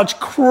the couch,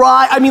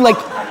 cry. I mean, like,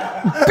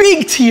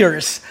 big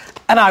tears.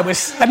 And I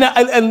was,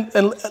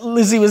 and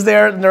Lizzie was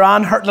there, and they're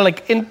on her,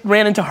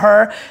 ran into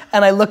her,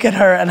 and I look at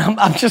her, and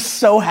I'm just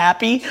so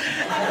happy.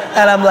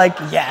 And I'm like,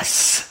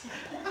 yes.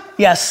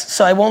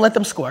 So I won't let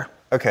them score.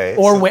 Okay.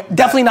 Or win.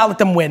 Definitely not let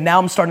them win. Now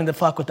I'm starting to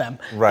fuck with them.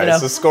 Right, you know?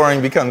 So scoring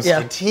becomes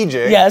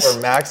strategic for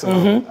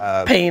maximum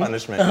pain.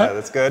 Punishment. Yeah,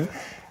 that's good.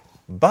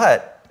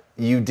 But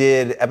you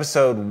did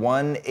episode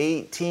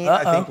 118,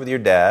 I think, with your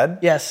dad.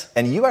 Yes.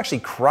 And you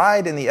actually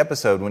cried in the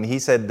episode when he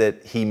said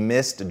that he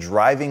missed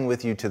driving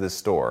with you to the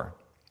store.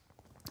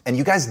 And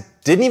you guys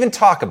didn't even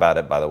talk about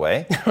it, by the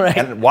way. Right.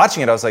 And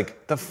watching it, I was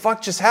like, the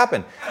fuck just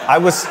happened?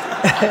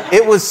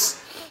 It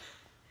was,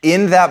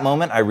 in that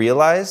moment, I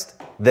realized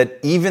that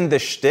even the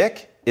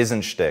shtick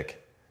isn't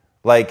shtick.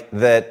 Like,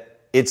 that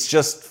it's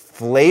just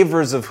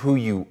flavors of who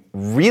you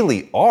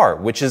really are,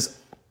 which is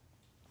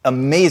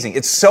amazing.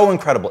 It's so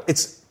incredible.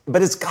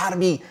 But it's gotta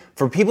be,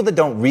 for people that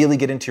don't really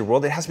get into your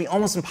world, it has to be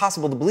almost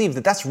impossible to believe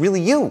that that's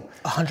really you.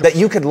 100%. That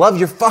you could love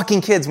your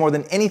fucking kids more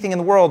than anything in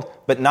the world,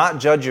 but not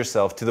judge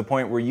yourself to the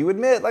point where you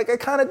admit, like, I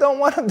kinda don't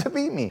want them to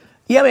beat me.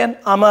 Yeah, man,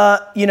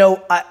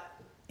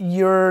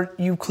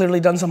 you've clearly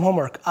done some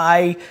homework.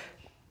 I'm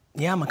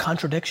a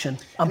contradiction.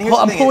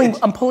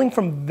 I'm pulling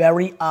from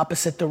very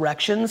opposite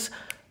directions,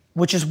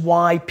 which is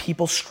why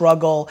people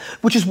struggle,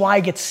 which is why I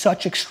get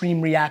such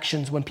extreme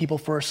reactions when people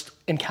first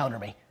encounter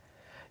me.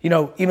 You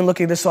know, even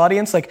looking at this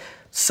audience, like,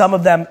 some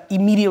of them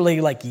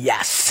immediately like,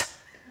 yes.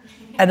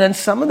 And then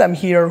some of them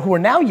here who are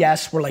now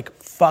yes were like,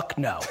 fuck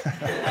no.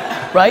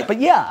 Right? But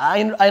yeah, I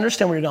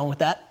understand where you're going with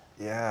that.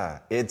 Yeah,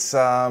 it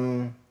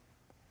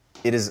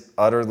is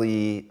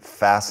utterly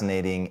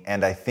fascinating,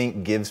 and I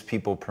think gives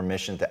people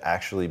permission to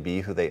actually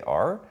be who they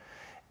are.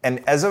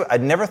 And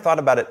I'd never thought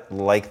about it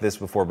like this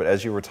before, but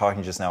as you were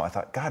talking just now, I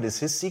thought, God, is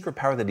his secret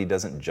power that he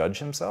doesn't judge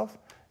himself?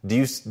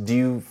 Do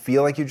you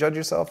feel like you judge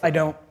yourself? I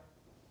don't.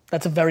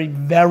 That's a very,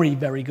 very,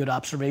 very good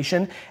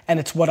observation, and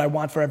it's what I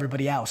want for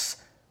everybody else.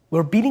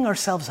 We're beating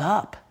ourselves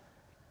up.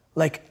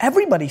 Like,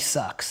 everybody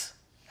sucks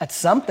at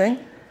something,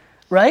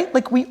 right?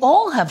 Like, we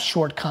all have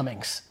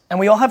shortcomings, and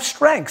we all have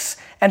strengths.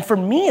 And for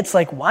me, it's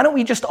like, why don't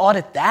we just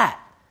audit that?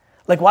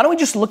 Like, why don't we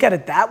just look at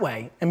it that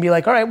way and be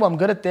like, all right, well, I'm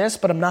good at this,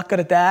 but I'm not good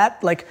at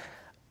that. Like,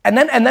 and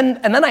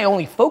then I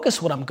only focus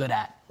what I'm good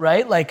at,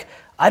 right? Like,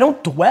 I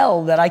don't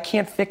dwell that I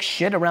can't fix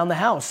shit around the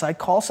house. I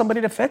call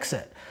somebody to fix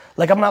it.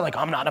 Like, I'm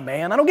not a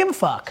man. I don't give a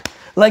fuck.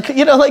 Like,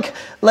 I don't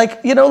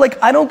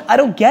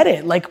get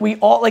it. Like,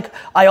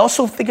 I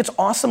also think it's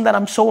awesome that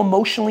I'm so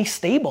emotionally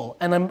stable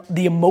and I'm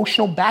the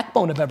emotional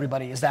backbone of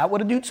everybody. Is that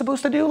what a dude's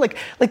supposed to do? Like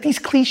these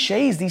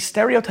cliches, these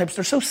stereotypes,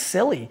 they're so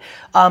silly.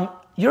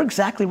 You're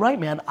exactly right,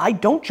 man. I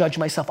don't judge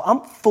myself.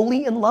 I'm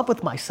fully in love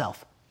with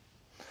myself.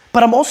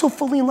 But I'm also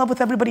fully in love with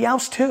everybody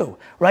else too,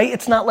 right?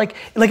 It's not like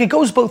it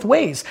goes both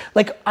ways.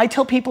 Like, I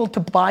tell people to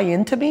buy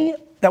into me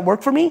that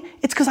work for me,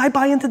 it's because I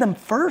buy into them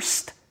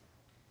first.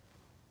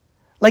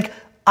 Like,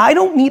 I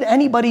don't need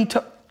anybody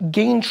to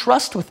gain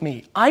trust with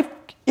me.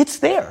 It's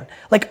there.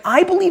 Like,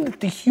 I believe that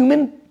the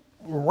human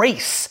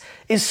race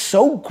is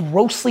so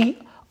grossly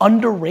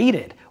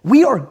underrated.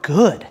 We are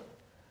good.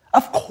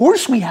 Of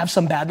course we have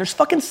some bad. There's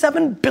fucking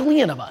 7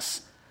 billion of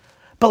us.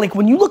 But like,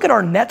 when you look at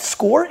our net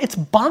score, it's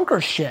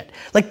bonkers shit.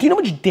 Like, do you know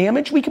how much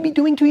damage we could be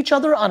doing to each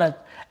other on an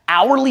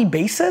hourly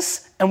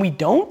basis and we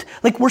don't?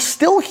 Like, we're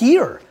still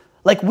here.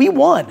 Like, we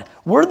won.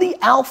 We're the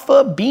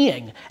alpha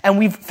being, and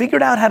we've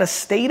figured out how to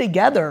stay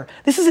together.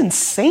 This is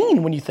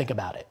insane when you think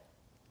about it.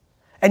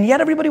 And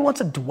yet everybody wants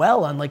to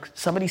dwell on, like,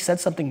 somebody said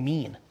something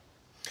mean.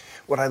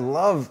 What I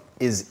love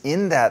is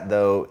in that,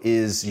 though,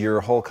 is your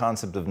whole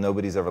concept of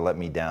nobody's ever let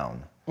me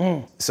down.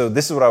 So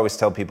this is what I always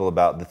tell people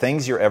about the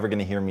things you're ever going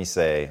to hear me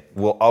say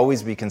will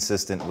always be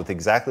consistent with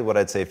exactly what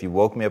I'd say if you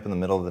woke me up in the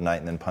middle of the night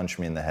and then punched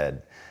me in the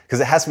head. Because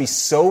it has to be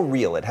so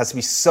real, it has to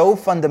be so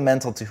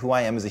fundamental to who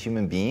I am as a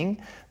human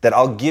being that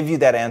I'll give you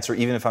that answer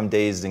even if I'm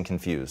dazed and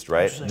confused,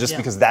 right? Just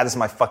because that is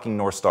my fucking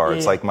North Star.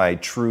 It's like my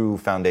true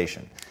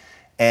foundation.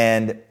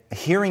 And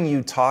hearing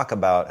you talk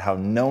about how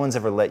no one's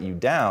ever let you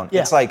down,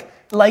 it's like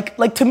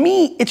to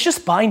me, it's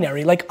just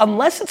binary. Like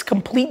unless it's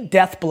complete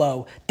death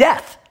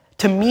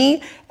to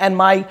me and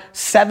my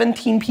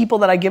 17 people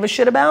that I give a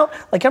shit about,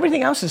 like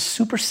everything else is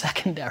super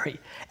secondary.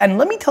 And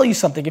let me tell you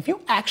something, if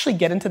you actually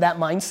get into that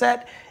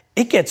mindset,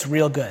 it gets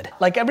real good.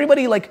 Like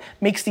everybody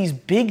makes these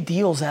big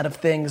deals out of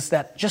things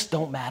that just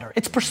don't matter.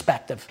 It's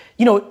perspective.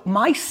 You know,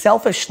 my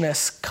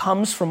selfishness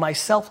comes from my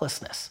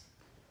selflessness.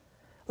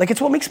 Like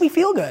it's what makes me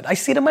feel good. I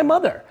see it in my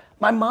mother.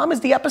 My mom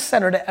is the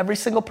epicenter to every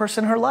single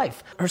person in her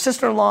life. Her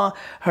sister-in-law,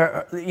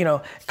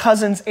 her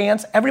cousins,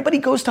 aunts, everybody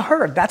goes to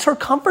her. That's her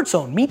comfort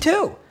zone. Me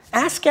too.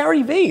 Ask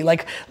Gary Vee.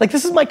 Like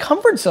this is my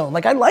comfort zone.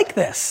 Like I like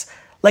this.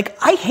 Like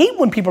I hate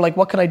when people are like,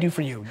 what can I do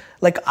for you?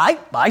 Like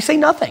I say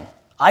nothing.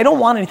 I don't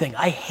want anything.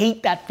 I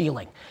hate that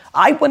feeling.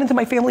 I went into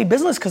my family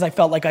business because I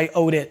felt like I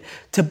owed it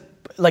to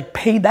like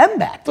pay them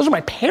back. Those are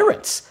my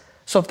parents.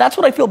 So if that's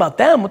what I feel about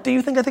them, what do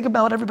you think I think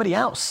about everybody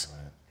else?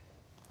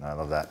 I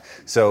love that.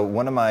 So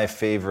one of my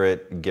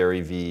favorite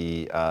Gary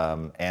Vee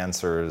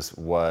answers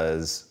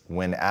was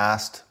when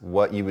asked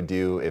what you would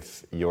do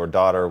if your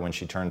daughter, when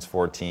she turns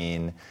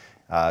 14,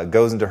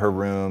 goes into her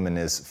room and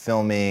is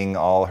filming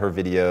all her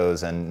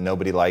videos and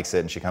nobody likes it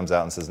and she comes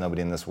out and says,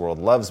 nobody in this world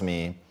loves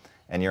me.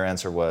 And your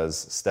answer was,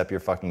 step your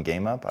fucking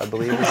game up, I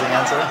believe is the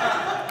answer.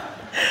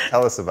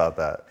 Tell us about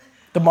that.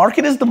 The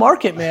market is the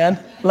market, man.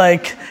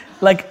 Like,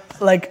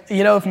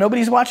 if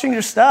nobody's watching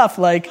your stuff,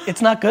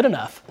 it's not good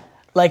enough.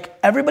 Like,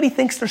 everybody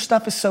thinks their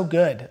stuff is so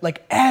good.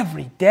 Like,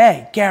 every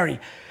day,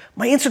 Gary,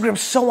 my Instagram's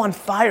so on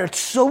fire. It's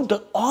so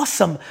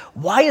awesome.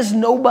 Why is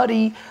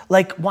nobody,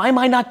 why am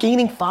I not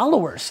gaining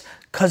followers?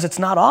 Because it's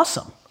not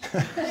awesome.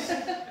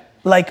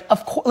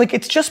 Of course,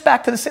 it's just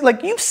back to the same,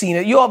 you've seen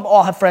it. You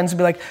all have friends who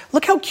be like,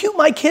 look how cute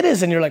my kid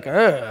is. And you're like,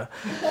 ugh.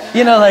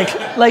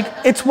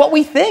 It's what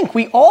we think.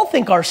 We all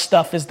think our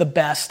stuff is the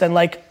best. And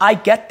I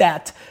get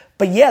that.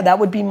 But yeah, that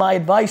would be my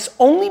advice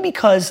only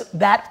because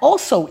that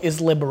also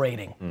is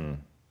liberating.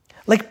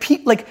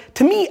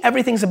 To me,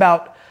 everything's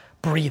about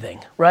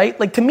breathing,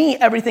 right? To me,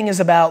 everything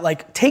is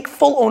about take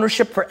full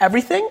ownership for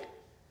everything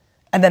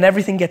and then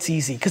everything gets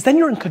easy because then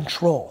you're in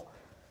control.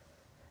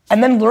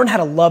 And then learn how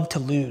to love to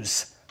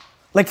lose.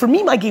 For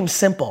me, my game's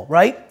simple,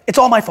 right? It's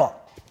all my fault.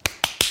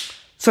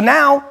 So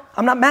now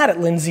I'm not mad at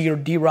Lindsay or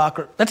D-Rock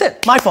or that's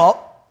it, my fault.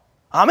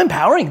 I'm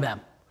empowering them.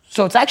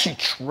 So it's actually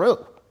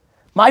true.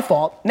 My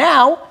fault.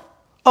 Now,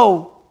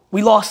 oh,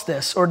 we lost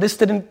this or this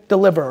didn't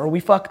deliver or we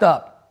fucked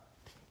up.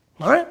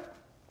 All right,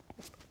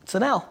 it's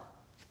an L.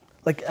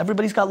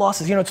 Everybody's got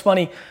losses. You know, it's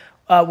funny,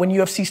 when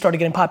UFC started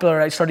getting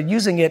popular, I started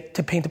using it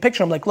to paint the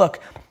picture. I'm like, look,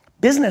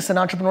 business and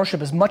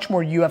entrepreneurship is much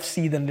more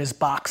UFC than it is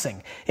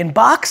boxing. In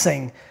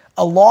boxing,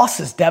 a loss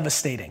is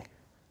devastating.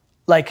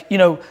 I'm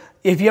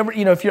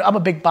a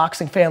big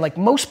boxing fan,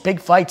 most big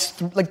fights,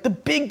 the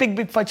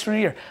big fights through the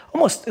year,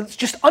 almost, it's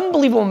just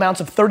unbelievable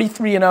amounts of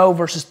 33-0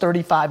 versus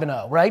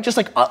 35-0, right? Just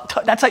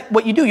that's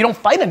what you do. You don't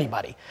fight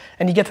anybody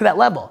and you get to that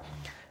level.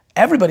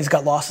 Everybody's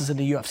got losses in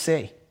the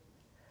UFC.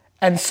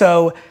 And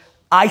so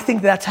I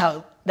think that's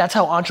how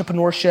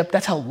entrepreneurship,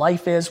 that's how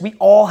life is. We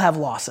all have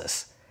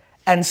losses.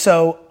 And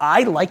so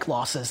I like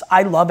losses.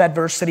 I love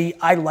adversity.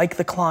 I like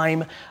the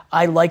climb.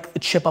 I like the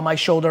chip on my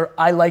shoulder.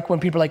 I like when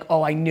people are like,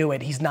 oh, I knew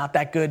it. He's not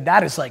that good.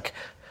 That is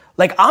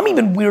I'm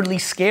even weirdly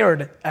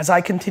scared as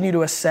I continue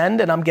to ascend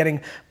and I'm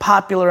getting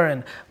popular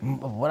and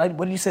what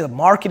do you say? The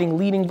marketing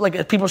leading,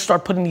 people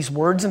start putting these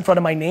words in front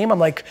of my name. I'm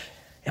like,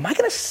 am I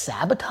going to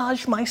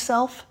sabotage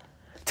myself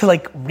to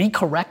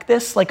recorrect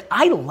this?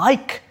 I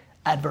like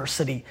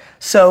adversity.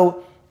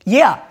 So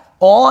yeah,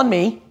 all on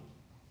me.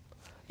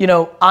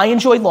 I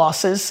enjoy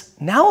losses.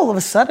 Now all of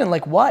a sudden,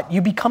 what?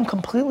 You become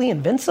completely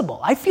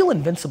invincible. I feel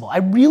invincible. I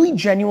really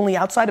genuinely,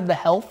 outside of the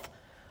health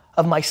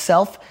of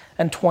myself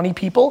and 20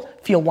 people,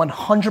 feel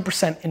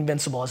 100%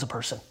 invincible as a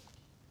person.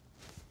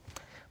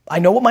 I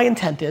know what my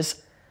intent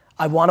is.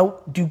 I want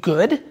to do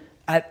good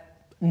at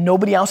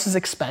nobody else's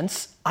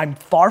expense. I'm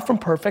far from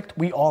perfect.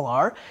 We all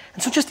are.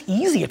 And so just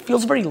easy. It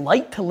feels very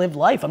light to live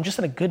life. I'm just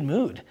in a good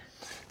mood.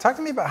 Talk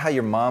to me about how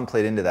your mom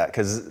played into that,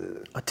 because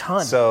a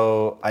ton.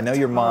 So I know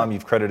your mom,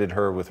 you've credited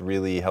her with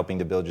really helping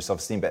to build your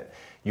self-esteem, but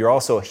you're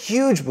also a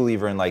huge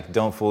believer in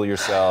don't fool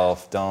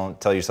yourself, don't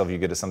tell yourself you're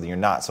good at something you're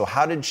not. So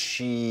how did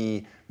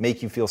she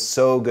make you feel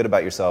so good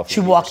about yourself?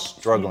 She walked,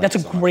 struggling. that's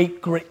a great,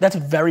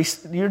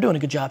 you're doing a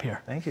good job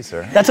here. Thank you,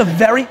 sir. It's a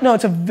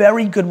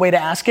very good way to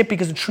ask it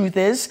because the truth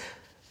is,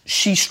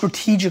 she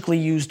strategically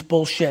used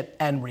bullshit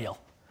and real.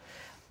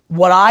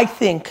 What I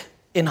think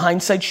in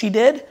hindsight she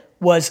did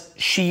was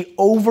she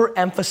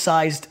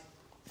overemphasized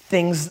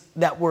things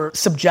that were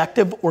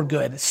subjective or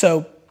good.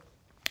 So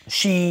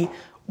she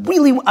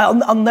really,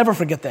 I'll never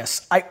forget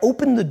this. I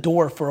opened the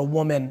door for a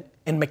woman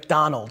in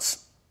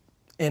McDonald's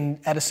in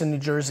Edison, New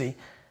Jersey.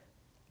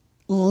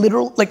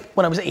 Literal, like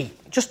when I was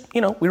 8, just,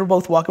 we were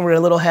both walking, we were a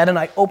little ahead, and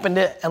I opened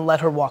it and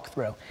let her walk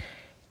through.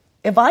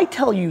 If I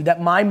tell you that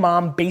my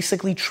mom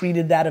basically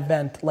treated that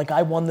event like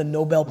I won the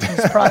Nobel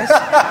Peace Prize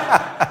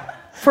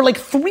for like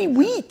 3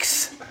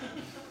 weeks.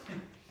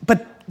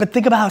 But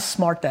think about how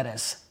smart that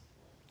is.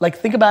 Like,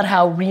 think about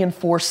how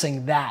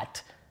reinforcing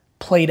that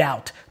played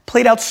out.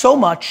 Played out so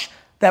much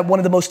that one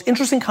of the most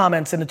interesting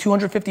comments in the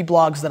 250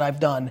 blogs that I've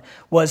done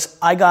was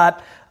I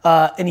got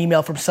an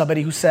email from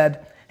somebody who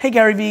said, hey,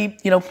 Gary Vee,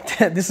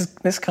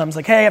 this comes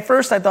like, hey, at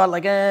first I thought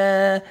like,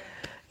 and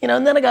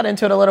then I got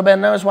into it a little bit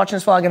and I was watching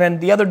this vlog, and then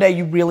the other day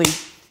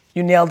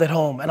you nailed it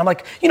home. And I'm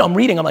like, I'm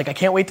reading, I'm like, I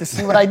can't wait to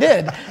see what I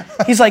did.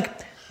 He's like,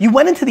 you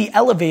went into the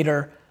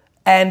elevator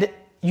and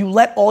you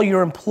let all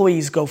your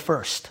employees go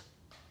first.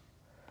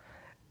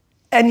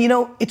 And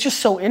it's just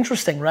so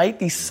interesting, right?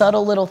 These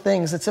subtle little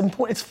things. It's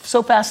important. It's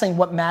so fascinating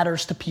what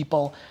matters to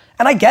people.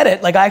 And I get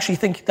it. Like, I actually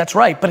think that's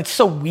right, but it's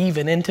so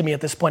weaving into me at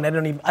this point. I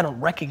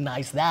don't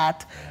recognize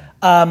that.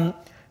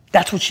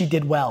 That's what she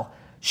did well.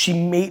 She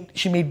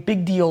made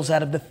big deals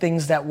out of the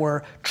things that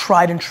were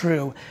tried and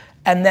true.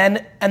 And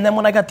then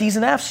when I got D's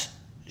and F's,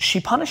 she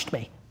punished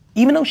me.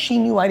 Even though she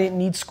knew I didn't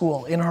need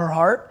school, in her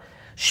heart,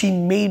 she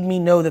made me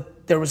know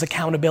that there was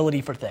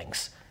accountability for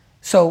things.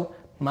 So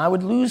I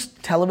would lose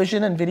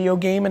television and video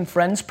game and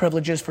friends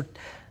privileges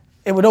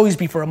it would always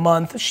be for a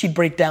month. She'd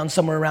break down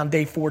somewhere around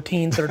day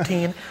 14,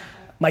 13.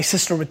 My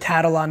sister would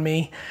tattle on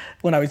me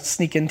when I would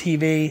sneak in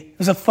TV. It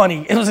was a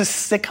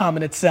sitcom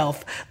in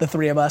itself, the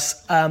three of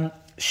us.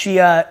 She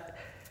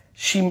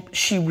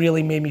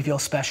really made me feel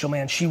special,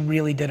 man. She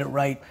really did it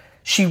right.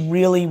 She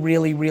really,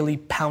 really, really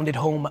pounded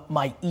home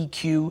my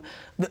EQ,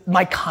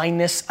 my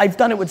kindness. I've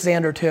done it with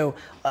Xander too.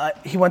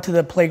 He went to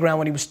the playground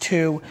when he was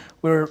 2.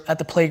 We were at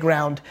the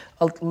playground.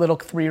 A little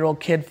 3-year-old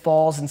kid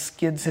falls and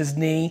skids his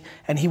knee,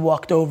 and he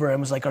walked over and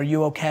was like, "Are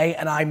you okay?"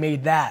 And I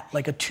made that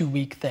like a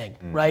 2-week thing,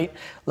 right?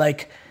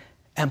 Like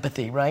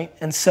empathy, right?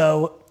 And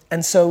so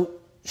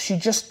she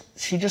just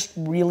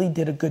really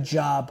did a good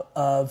job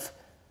of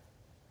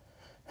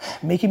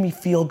making me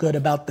feel good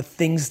about the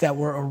things that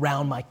were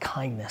around my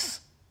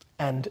kindness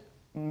and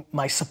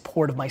my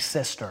support of my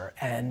sister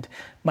and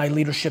my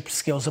leadership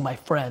skills of my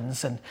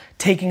friends, and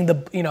taking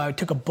I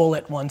took a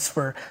bullet once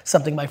for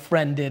something my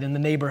friend did in the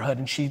neighborhood,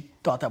 and she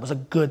thought that was a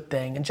good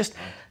thing. And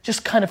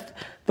just kind of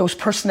those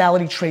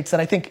personality traits that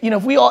I think,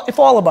 if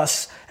all of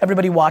us,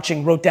 everybody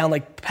watching, wrote down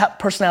like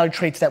personality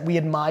traits that we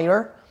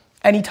admire,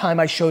 anytime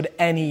I showed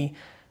any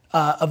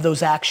of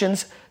those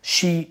actions,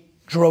 she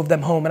drove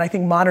them home. And I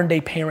think modern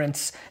day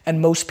parents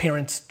and most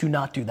parents do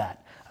not do that.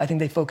 I think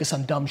they focus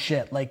on dumb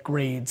shit like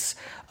grades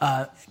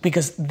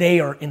because they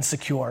are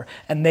insecure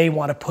and they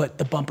want to put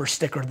the bumper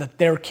sticker that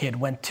their kid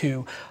went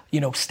to,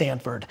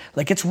 Stanford.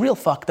 Like, it's real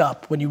fucked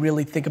up when you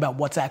really think about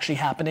what's actually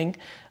happening.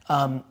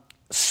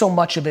 So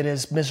much of it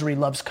is misery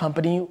loves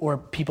company, or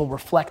people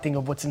reflecting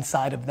of what's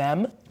inside of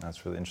them.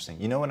 That's really interesting.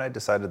 When I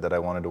decided that I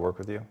wanted to work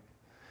with you?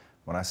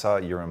 When I saw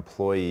your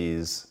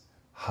employees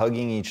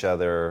hugging each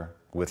other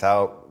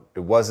it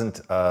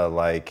wasn't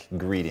like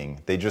greeting.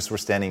 They just were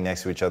standing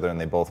next to each other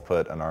and they both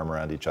put an arm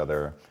around each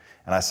other.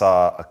 And I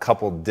saw a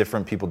couple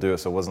different people do it,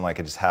 so it wasn't like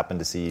I just happened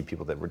to see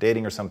people that were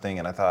dating or something.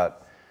 And I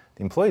thought,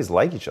 the employees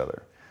like each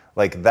other.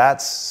 Like,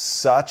 that's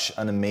such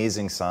an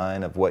amazing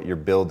sign of what you're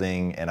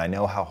building. And I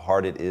know how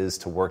hard it is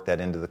to work that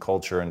into the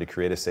culture and to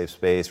create a safe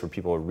space where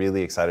people are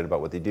really excited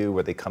about what they do,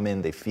 where they come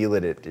in, they feel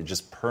it, it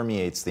just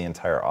permeates the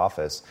entire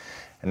office.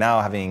 And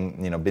now,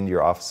 having been to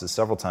your offices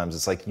several times,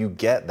 it's like you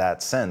get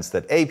that sense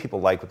that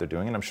people like what they're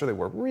doing, and I'm sure they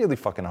work really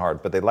fucking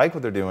hard, but they like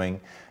what they're doing,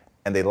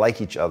 and they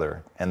like each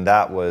other, and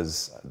that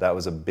was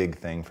a big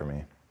thing for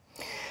me.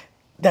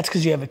 That's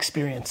because you have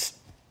experience.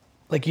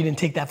 Like, you didn't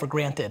take that for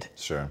granted.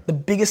 Sure. The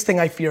biggest thing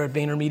I fear at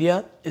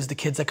VaynerMedia is the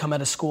kids that come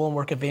out of school and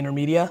work at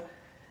VaynerMedia,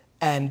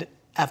 and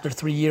after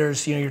 3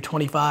 years, you're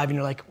 25, and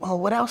you're like, well,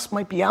 what else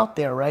might be out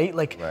there, right?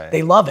 Like, right.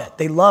 They love it.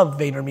 They love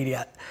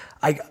VaynerMedia.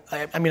 I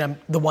mean, I'm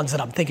the ones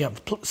that I'm thinking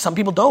of. Some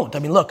people don't. I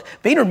mean, look,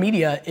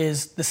 VaynerMedia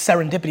is the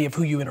serendipity of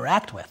who you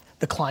interact with,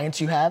 the clients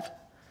you have.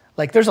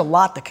 Like, there's a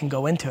lot that can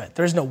go into it.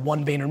 There's no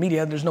one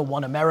VaynerMedia. There's no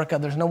one America.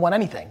 There's no one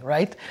anything,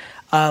 right?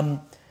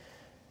 But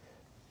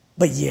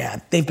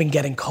yeah, they've been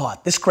getting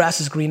caught. This grass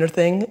is greener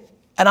thing,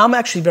 and I'm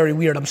actually very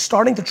weird. I'm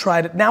starting to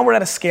try to, now we're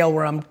at a scale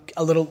where I'm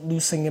a little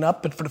loosening it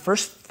up, but for the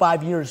first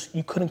 5 years,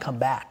 you couldn't come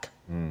back.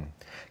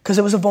 Because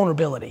it was a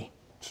vulnerability.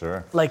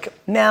 Sure. Like,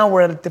 now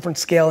we're at a different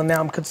scale, and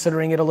now I'm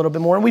considering it a little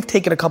bit more. And we've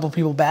taken a couple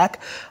people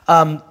back.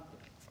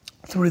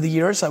 Through the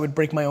years, I would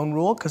break my own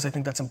rule because I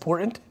think that's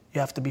important. You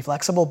have to be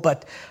flexible.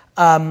 But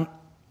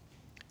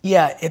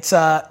yeah,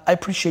 I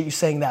appreciate you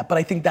saying that. But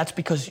I think that's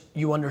because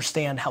you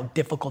understand how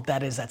difficult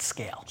that is at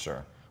scale.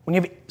 Sure. When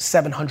you have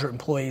 700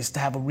 employees, to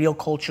have a real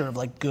culture of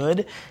like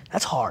good,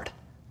 that's hard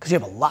because you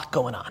have a lot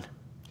going on.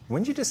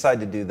 When did you decide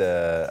to do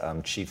the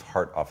Chief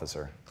Heart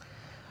Officer?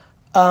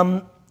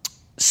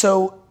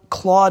 So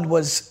Claude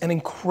was an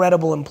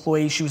incredible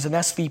employee. She was an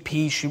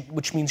SVP,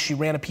 which means she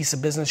ran a piece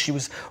of business. She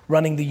was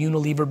running the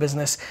Unilever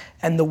business.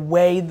 And the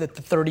way that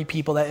the 30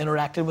 people that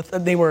interacted with her,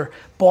 they were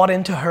bought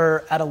into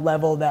her at a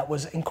level that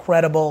was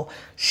incredible.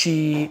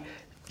 She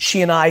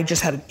and I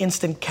just had an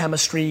instant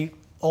chemistry.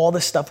 All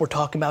the stuff we're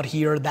talking about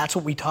here, that's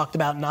what we talked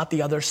about, not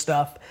the other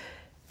stuff.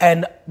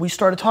 And we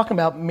started talking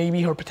about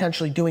maybe her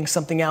potentially doing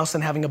something else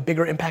and having a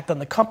bigger impact on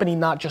the company,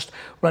 not just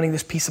running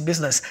this piece of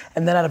business.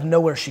 And then out of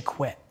nowhere, she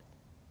quit.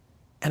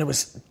 And it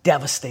was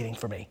devastating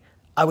for me.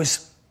 I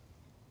was,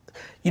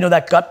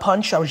 that gut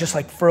punch, I was just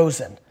like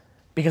frozen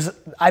because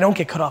I don't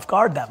get caught off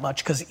guard that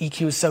much because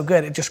EQ is so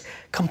good. It just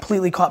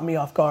completely caught me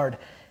off guard.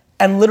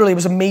 And literally it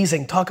was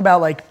amazing. Talk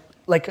about like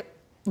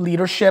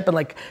leadership and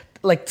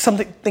like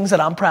things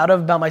that I'm proud of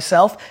about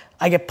myself.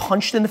 I get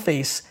punched in the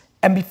face.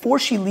 And before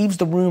she leaves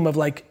the room of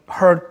like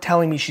her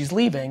telling me she's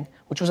leaving,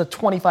 which was a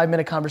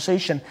 25-minute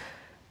conversation,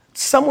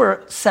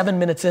 somewhere 7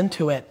 minutes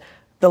into it,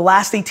 the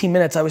last 18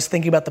 minutes, I was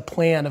thinking about the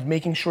plan of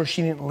making sure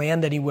she didn't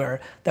land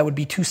anywhere that would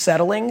be too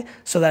settling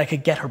so that I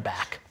could get her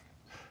back,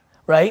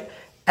 right?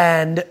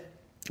 And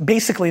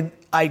basically,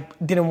 I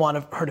didn't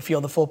want her to feel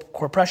the full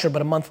core pressure,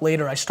 but a month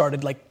later, I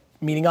started like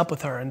meeting up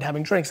with her and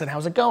having drinks and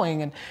how's it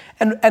going?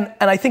 And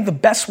I think the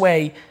best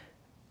way,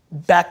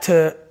 back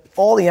to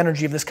all the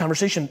energy of this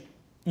conversation,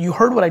 you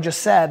heard what I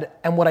just said,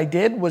 and what I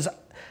did was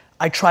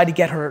I tried to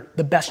get her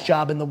the best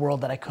job in the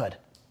world that I could.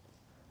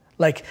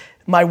 Like,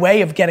 my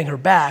way of getting her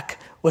back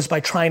was by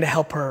trying to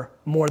help her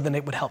more than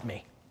it would help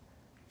me.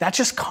 That's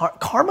just,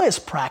 karma is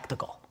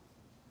practical.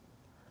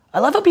 I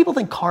love how people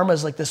think karma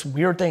is like this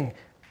weird thing.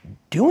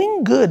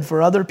 Doing good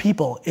for other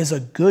people is a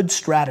good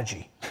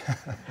strategy.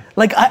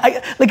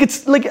 I've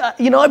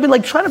been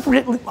like trying to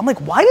forget, I'm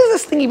like, why does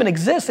this thing even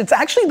exist? It's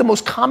actually the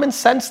most common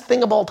sense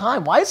thing of all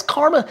time. Why does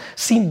karma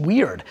seem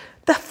weird?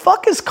 The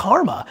fuck is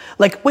karma?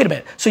 Like, wait a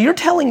minute. So you're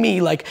telling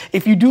me like,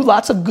 if you do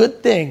lots of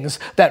good things,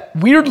 that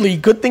weirdly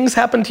good things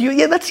happen to you?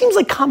 Yeah, that seems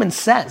like common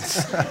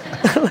sense.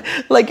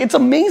 Like, it's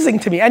amazing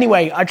to me.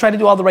 Anyway, I tried to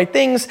do all the right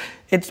things.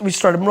 We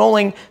started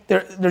rolling.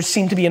 There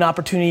seemed to be an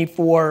opportunity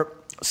for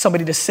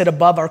somebody to sit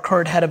above our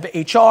current head of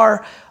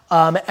HR.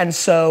 And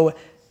so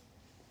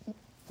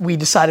we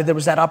decided there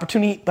was that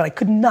opportunity, but I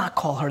could not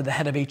call her the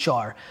head of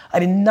HR. I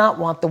did not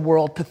want the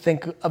world to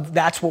think of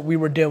that's what we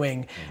were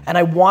doing. And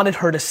I wanted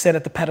her to sit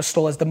at the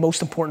pedestal as the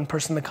most important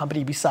person in the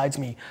company besides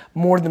me,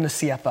 more than the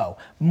CFO,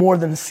 more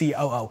than the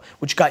COO,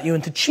 which got you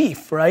into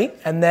chief, right?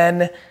 And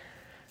then,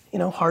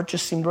 heart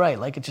just seemed right.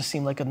 Like, it just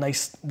seemed like a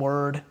nice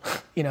word,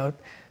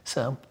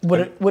 So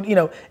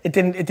it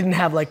didn't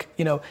have like,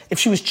 if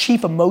she was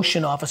chief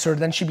emotion officer,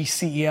 then she'd be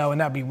CEO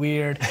and that'd be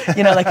weird.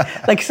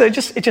 So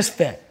it just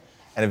fit.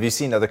 And have you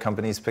seen other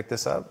companies pick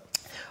this up?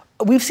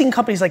 We've seen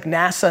companies like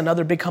NASA and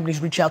other big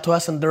companies reach out to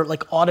us and they're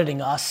like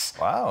auditing us.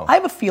 Wow. I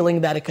have a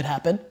feeling that it could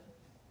happen.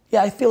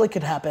 Yeah, I feel it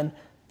could happen.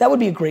 That would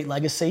be a great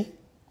legacy.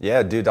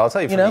 Yeah, dude, I'll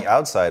tell you from the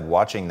outside,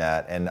 watching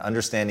that and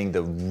understanding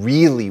the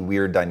really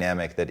weird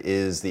dynamic that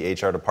is the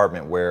HR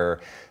department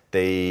where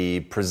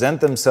they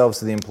present themselves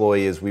to the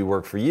employee as we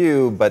work for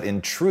you, but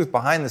in truth,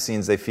 behind the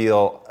scenes, they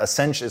feel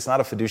essentially, it's not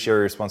a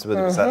fiduciary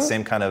responsibility, it's that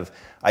same kind of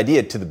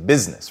idea to the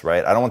business,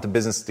 right? I don't want the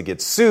business to get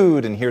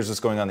sued, and here's what's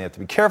going on they have to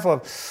be careful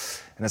of.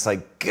 And it's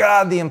like,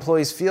 God, the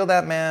employees feel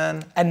that,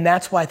 man. And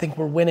that's why I think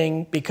we're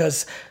winning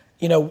because,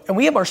 and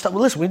we have our stuff.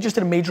 Well, listen, we just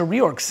did a major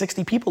reorg,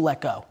 60 people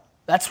let go.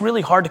 That's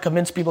really hard to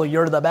convince people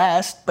you're the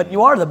best, but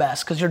you are the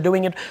best because you're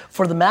doing it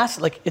for the mass.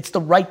 Like, it's the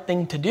right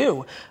thing to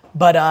do.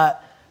 But,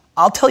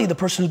 I'll tell you the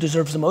person who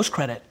deserves the most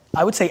credit.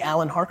 I would say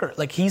Alan Harker.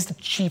 Like, he's the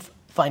chief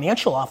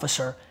financial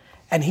officer,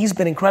 and he's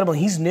been incredible.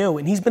 He's new,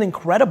 and he's been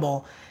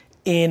incredible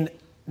in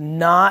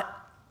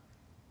not,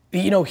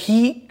 I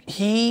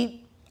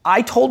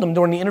told him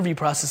during the interview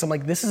process, I'm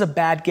like, this is a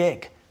bad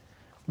gig.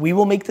 We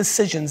will make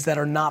decisions that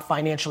are not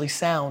financially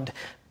sound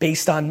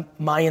based on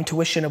my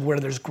intuition of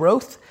where there's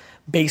growth,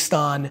 based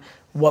on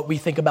what we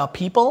think about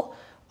people.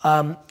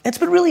 It's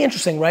been really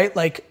interesting, right?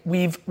 Like,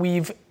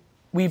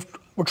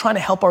 we're trying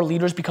to help our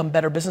leaders become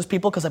better business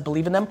people because I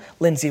believe in them.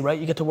 Lindsay, right?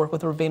 You get to work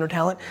with her, Vayner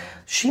Talent.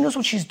 She knows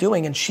what she's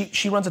doing and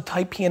she runs a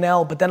tight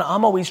P&L, but then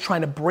I'm always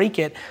trying to break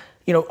it.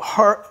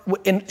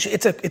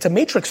 It's a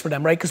matrix for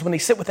them, right? Because when they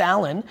sit with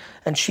Alan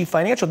and Chief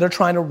Financial, they're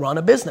trying to run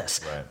a business.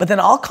 Right. But then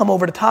I'll come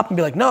over the top and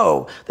be like,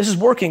 no, this is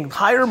working,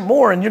 hire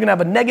more and you're gonna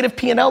have a negative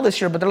P&L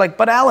this year. But they're like,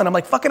 but Alan, I'm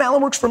like, fucking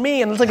Alan works for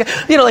me. And it's like,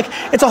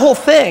 it's a whole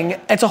thing.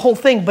 It's a whole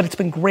thing, but it's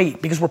been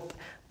great because we're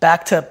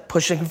back to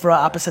pushing for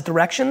opposite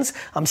directions.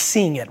 I'm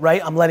seeing it,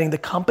 right? I'm letting the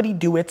company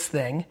do its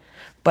thing,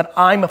 but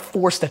I'm a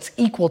force that's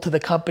equal to the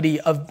company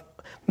of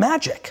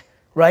magic,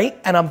 right?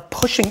 And I'm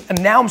pushing,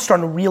 and now I'm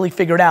starting to really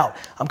figure it out.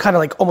 I'm kind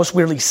of like almost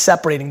weirdly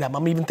separating them.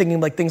 I'm even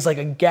thinking like things like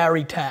a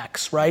Gary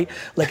tax, right?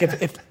 Like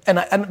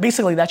and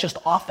basically that's just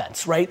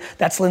offense, right?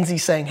 That's Lindsay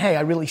saying, hey,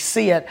 I really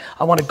see it.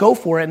 I want to go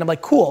for it. And I'm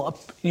like, cool,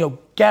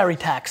 Gary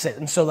tax it.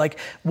 And so like,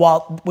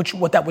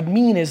 what that would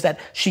mean is that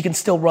she can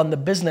still run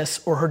the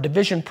business or her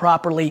division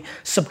properly,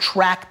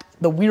 subtract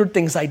the weird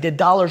things I did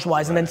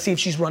dollars-wise, and then see if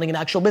she's running an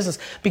actual business.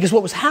 Because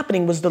what was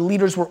happening was the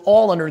leaders were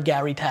all under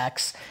Gary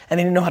tax, and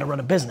they didn't know how to run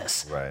a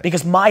business. Right.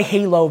 Because my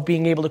halo of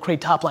being able to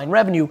create top-line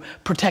revenue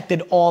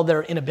protected all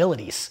their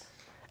inabilities.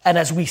 And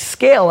as we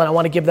scale, and I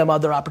want to give them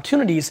other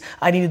opportunities,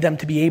 I needed them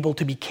to be able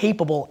to be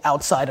capable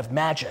outside of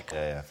magic.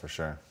 Yeah, for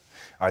sure.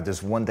 All right,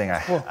 there's one thing I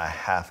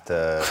have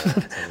to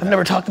I've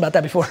never talked about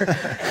that before.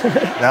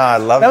 No, I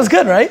love it. That was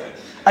good, right?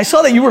 I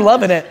saw that you were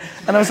loving it,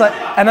 and I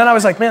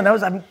was like, man,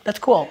 that's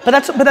cool.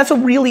 But that's a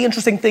really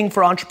interesting thing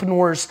for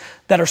entrepreneurs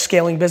that are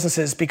scaling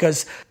businesses,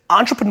 because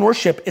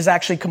entrepreneurship is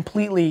actually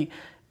completely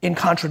in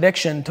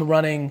contradiction to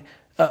running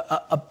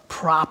a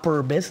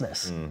proper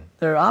business.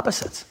 They're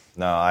opposites.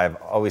 No, I've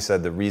always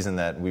said the reason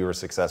that we were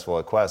successful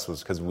at Quest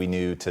was because we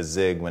knew to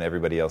zig when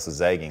everybody else is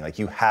zagging. Like,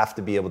 you have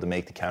to be able to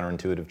make the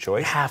counterintuitive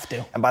choice. You have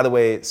to. And by the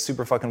way, it's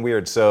super fucking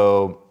weird.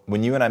 So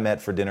when you and I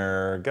met for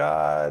dinner,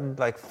 God,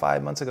 like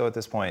 5 months ago at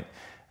this point,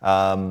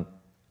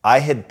 I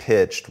had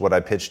pitched what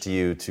I pitched to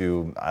you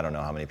to, I don't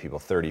know how many people,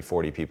 30,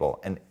 40 people.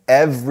 And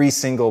every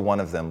single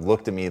one of them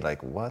looked at me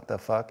like, what the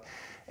fuck?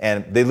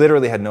 And they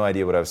literally had no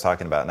idea what I was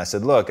talking about. And I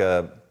said, look,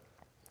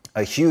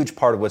 a huge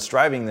part of what's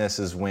driving this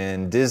is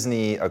when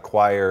Disney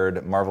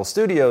acquired Marvel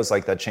Studios,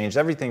 like, that changed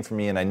everything for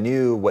me, and I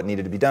knew what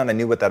needed to be done. I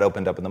knew what that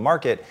opened up in the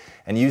market.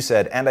 And you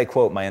said, and I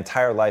quote, my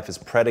entire life is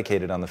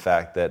predicated on the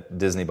fact that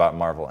Disney bought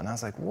Marvel. And I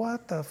was like,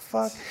 what the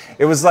fuck?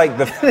 It was like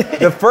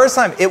the first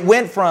time, it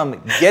went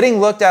from getting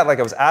looked at like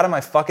I was out of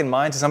my fucking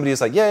mind to somebody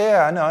who's like,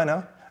 yeah, I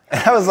know.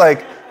 And I was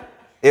like,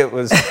 it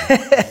was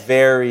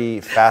very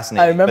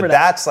fascinating. I remember but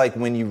that's like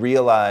when you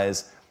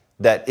realize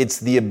that it's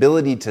the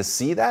ability to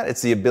see that,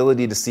 it's the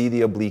ability to see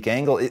the oblique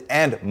angle,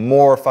 and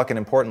more fucking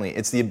importantly,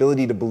 it's the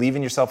ability to believe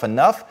in yourself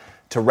enough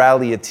to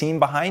rally a team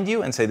behind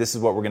you and say, this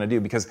is what we're gonna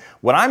do. Because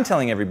what I'm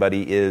telling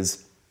everybody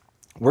is,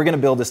 we're gonna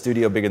build a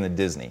studio bigger than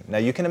Disney. Now,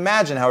 you can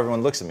imagine how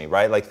everyone looks at me,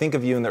 right? Like, think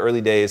of you in the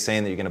early days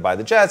saying that you're gonna buy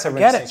the jets,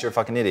 everyone thinks you're a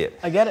fucking idiot.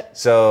 I get it.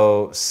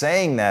 So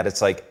saying that,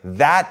 it's like,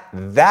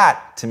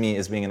 that to me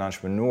is being an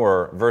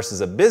entrepreneur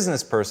versus a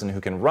business person who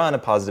can run a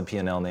positive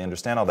P&L and they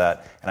understand all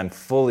that. And I'm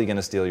fully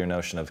gonna steal your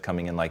notion of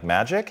coming in like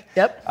magic.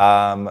 Yep.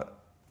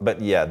 But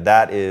yeah,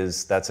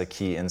 that's a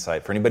key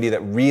insight for anybody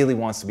that really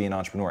wants to be an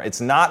entrepreneur.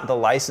 It's not the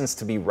license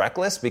to be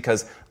reckless,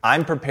 because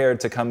I'm prepared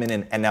to come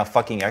in and now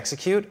fucking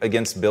execute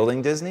against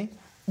building Disney.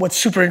 What's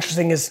super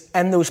interesting is,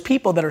 and those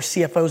people that are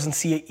CFOs and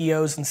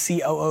CEOs and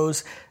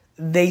COOs,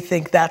 they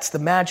think that's the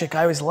magic.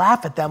 I always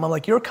laugh at them. I'm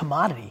like, you're a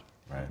commodity.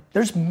 Right.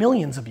 There's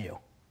millions of you.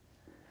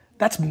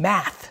 That's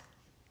math.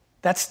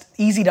 That's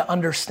easy to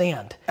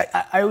understand.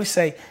 I always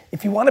say,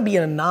 if you want to be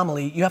an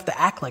anomaly, you have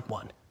to act like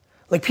one.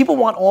 Like, people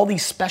want all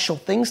these special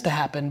things to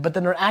happen, but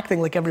then they're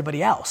acting like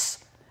everybody else.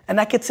 And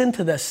that gets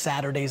into the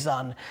Saturdays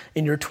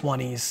in your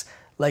 20s,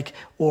 like,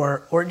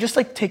 or just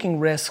like taking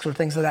risks or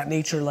things of that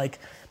nature. Like,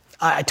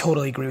 I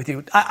totally agree with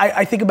you.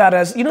 I think about it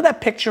as, you know that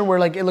picture where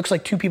like it looks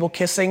like two people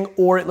kissing,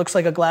 or it looks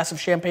like a glass of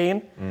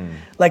champagne?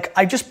 Like,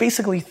 I just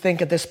basically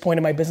think at this point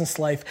in my business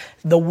life,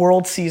 the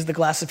world sees the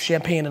glass of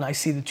champagne and I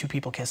see the two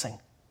people kissing.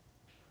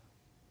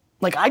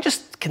 Like, I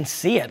just can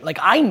see it. Like,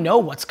 I know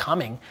what's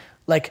coming.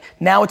 Like,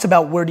 now it's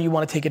about where do you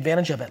want to take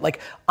advantage of it.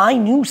 Like, I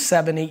knew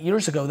 7-8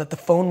 years ago that the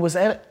phone was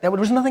it. There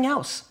was nothing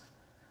else.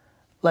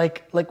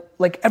 Like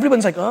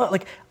everyone's like, oh,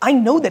 like, I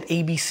know that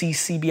ABC,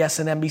 CBS,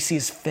 and NBC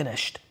is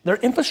finished. Their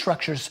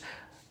infrastructure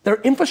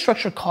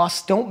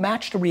costs don't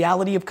match the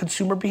reality of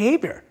consumer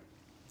behavior.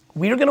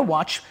 We are gonna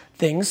watch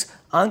things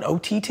on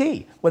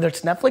OTT, whether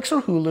it's Netflix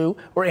or Hulu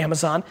or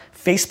Amazon.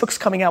 Facebook's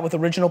coming out with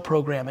original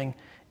programming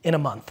in a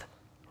month,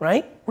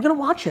 right? We're gonna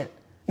watch it.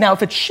 Now,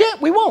 if it's shit,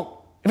 we won't.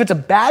 If it's a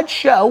bad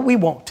show, we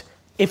won't.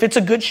 If it's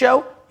a good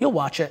show, you'll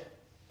watch it.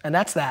 And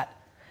that's that.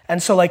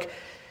 And so, like,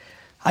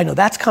 I know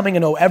that's coming. I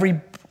know every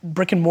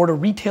brick and mortar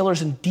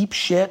retailer's in deep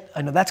shit.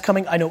 I know that's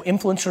coming. I know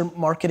influencer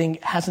marketing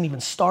hasn't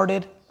even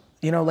started.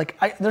 You know, like,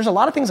 there's a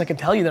lot of things I can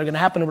tell you that are gonna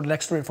happen over the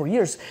next 3 or 4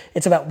 years.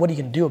 It's about what are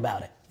you gonna do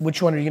about it?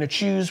 Which one are you gonna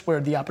choose? Where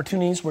are the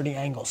opportunities? Where are the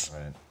angles?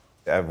 Right.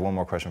 I have one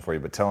more question for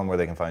you, but tell them where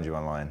they can find you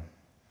online.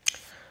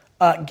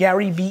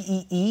 Gary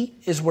VEE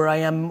is where I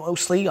am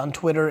mostly, on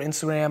Twitter,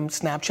 Instagram,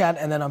 Snapchat,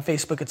 and then on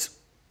Facebook it's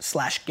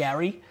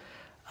 /Gary.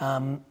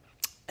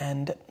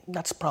 And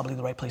that's probably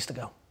the right place to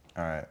go.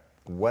 All right.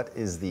 What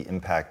is the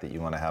impact that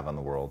you want to have on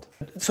the world?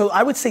 So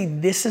I would say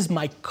this is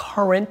my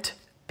current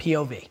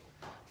POV,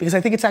 because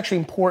I think it's actually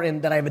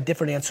important that I have a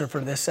different answer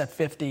for this at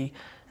 50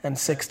 and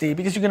 60,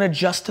 because you're going to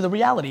adjust to the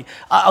reality.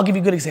 I'll give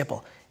you a good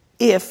example.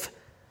 If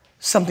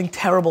something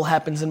terrible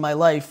happens in my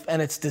life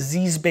and it's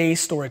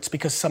disease-based, or it's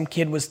because some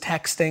kid was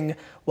texting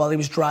while he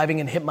was driving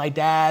and hit my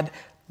dad,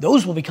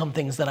 those will become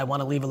things that I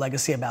want to leave a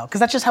legacy about, because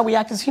that's just how we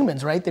act as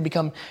humans, right? They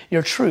become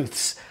your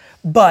truths.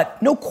 But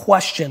no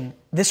question,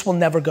 this will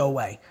never go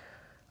away.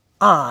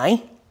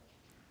 I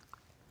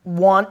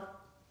want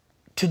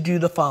to do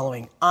the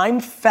following. I'm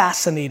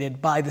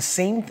fascinated by the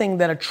same thing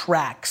that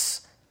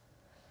attracts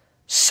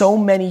so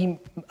many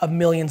of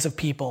millions of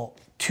people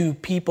to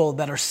people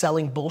that are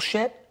selling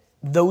bullshit,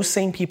 those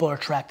same people are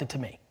attracted to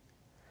me.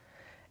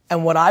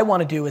 And what I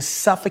want to do is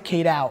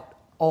suffocate out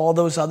all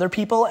those other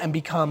people and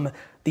become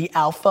the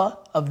alpha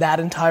of that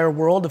entire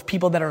world of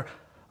people that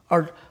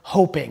are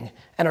hoping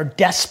and are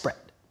desperate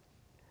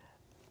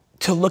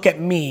to look at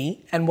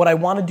me. And what I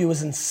want to do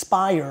is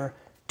inspire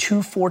 2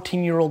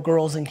 14-year-old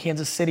girls in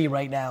Kansas City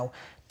right now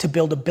to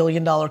build $1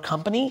 billion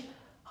company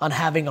on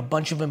having a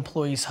bunch of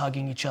employees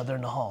hugging each other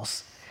in the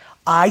halls.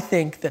 I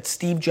think that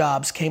Steve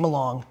Jobs came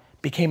along,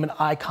 became an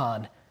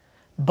icon,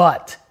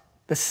 but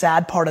the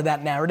sad part of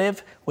that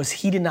narrative was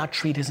he did not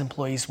treat his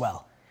employees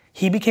well.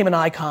 He became an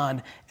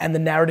icon, and the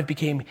narrative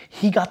became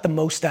he got the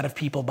most out of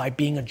people by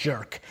being a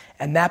jerk,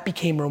 and that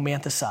became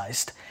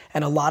romanticized.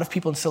 And a lot of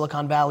people in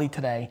Silicon Valley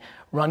today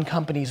run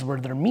companies where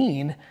they're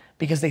mean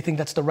because they think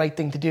that's the right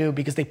thing to do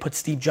because they put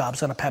Steve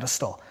Jobs on a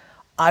pedestal.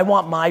 I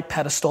want my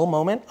pedestal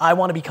moment. I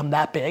want to become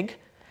that big,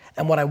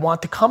 and what I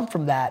want to come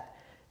from that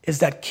is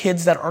that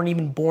kids that aren't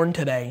even born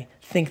today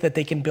think that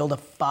they can build a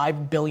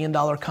 $5 billion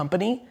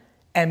company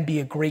and be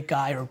a great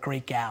guy or a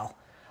great gal.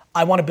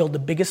 I want to build the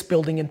biggest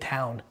building in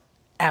town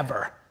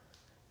ever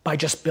by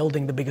just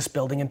building the biggest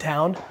building in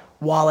town,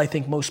 while I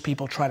think most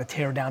people try to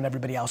tear down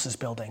everybody else's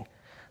building.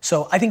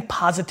 So I think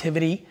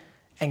positivity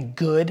and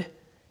good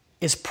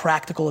is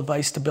practical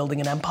advice to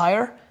building an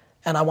empire,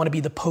 and I want to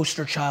be the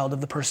poster child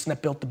of the person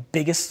that built the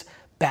biggest,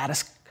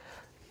 baddest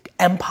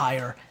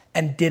empire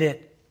and did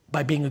it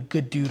by being a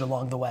good dude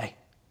along the way.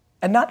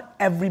 And not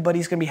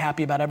everybody's gonna be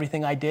happy about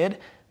everything I did,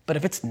 but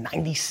if it's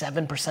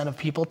 97% of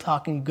people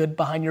talking good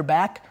behind your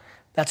back,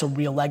 that's a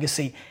real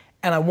legacy.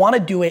 And I want to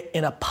do it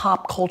in a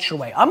pop culture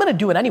way. I'm going to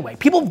do it anyway.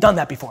 People have done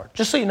that before.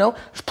 Just so you know,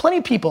 there's plenty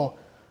of people.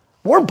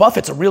 Warren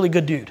Buffett's a really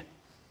good dude.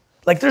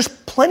 Like, there's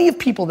plenty of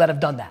people that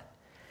have done that.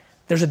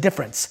 There's a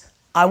difference.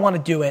 I want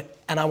to do it,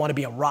 and I want to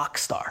be a rock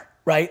star,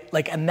 right?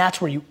 Like, and that's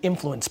where you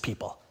influence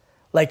people.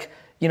 Like,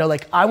 you know,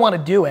 like I want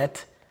to do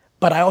it,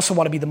 but I also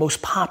want to be the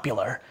most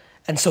popular.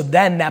 And so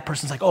then that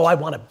person's like, oh, I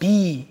want to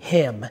be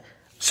him,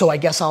 so I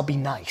guess I'll be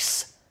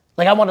nice.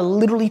 Like, I want to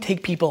literally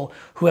take people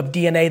who have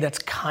DNA that's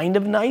kind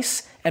of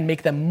nice and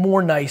make them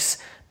more nice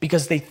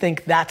because they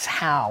think that's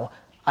how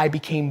I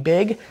became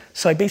big.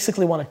 So I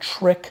basically want to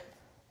trick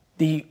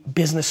the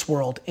business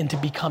world into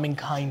becoming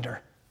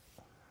kinder.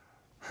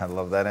 I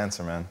love that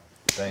answer, man.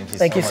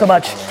 Thank you so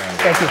much.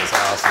 Thank you. That's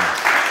awesome.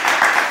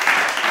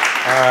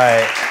 All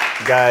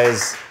right,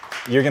 guys.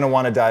 You're going to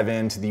want to dive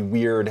into the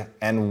weird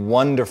and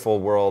wonderful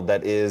world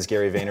that is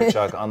Gary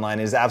Vaynerchuk online.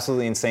 It is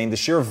absolutely insane. The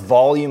sheer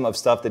volume of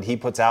stuff that he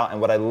puts out,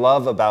 and what I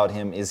love about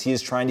him is he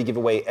is trying to give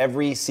away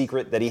every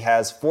secret that he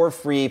has for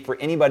free for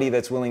anybody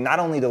that's willing not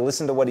only to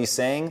listen to what he's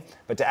saying,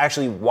 but to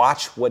actually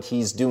watch what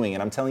he's doing.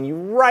 And I'm telling you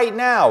right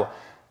now,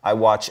 I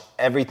watch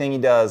everything he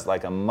does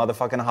like a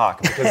motherfucking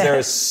hawk because there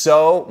is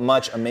so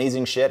much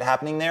amazing shit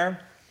happening there.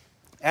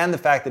 And the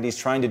fact that he's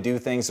trying to do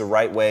things the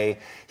right way.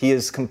 He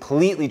is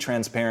completely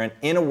transparent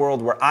in a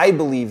world where I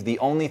believe the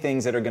only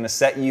things that are going to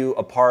set you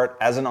apart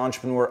as an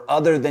entrepreneur,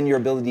 other than your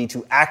ability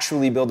to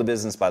actually build a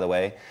business, by the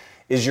way,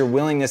 is your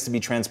willingness to be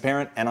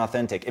transparent and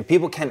authentic. If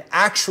people can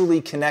actually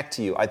connect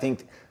to you, I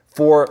think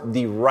for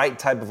the right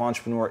type of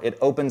entrepreneur, it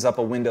opens up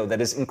a window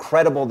that is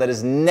incredible, that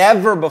has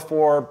never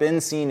before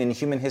been seen in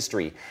human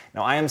history.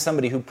 Now, I am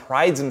somebody who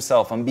prides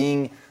himself on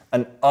being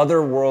an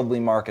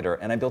otherworldly marketer,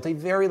 and I built a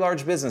very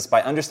large business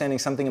by understanding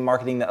something in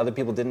marketing that other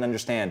people didn't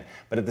understand.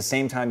 But at the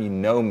same time, you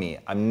know me.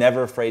 I'm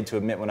never afraid to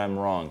admit when I'm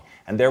wrong.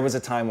 And there was a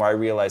time where I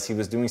realized he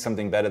was doing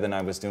something better than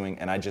I was doing,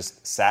 and I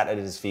just sat at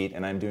his feet,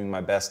 and I'm doing my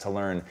best to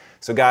learn.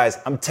 So guys,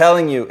 I'm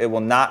telling you, it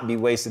will not be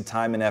wasted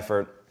time and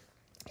effort.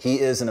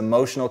 He is an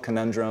emotional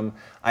conundrum.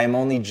 I am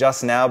only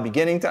just now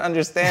beginning to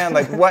understand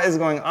like what is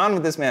going on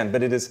with this man,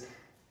 but it is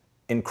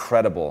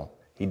incredible.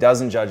 He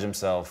doesn't judge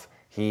himself.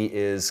 He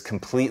is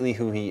completely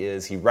who he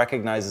is. He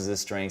recognizes his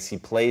strengths. He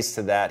plays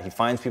to that. He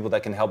finds people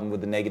that can help him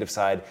with the negative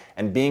side.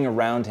 And being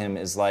around him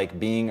is like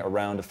being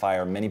around a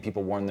fire. Many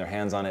people warm their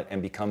hands on it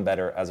and become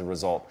better as a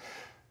result.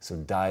 So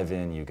dive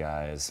in, you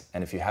guys.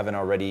 And if you haven't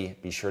already,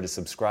 be sure to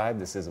subscribe.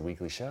 This is a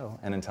weekly show.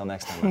 And until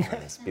next time, my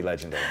friends, be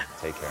legendary.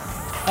 Take care.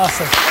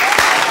 Awesome.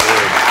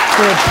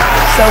 Good.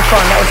 So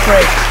fun. That was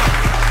great.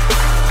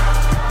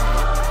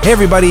 Hey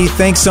everybody,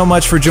 thanks so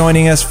much for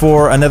joining us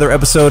for another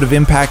episode of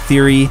Impact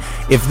Theory.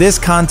 If this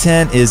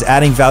content is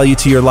adding value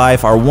to your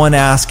life, our one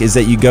ask is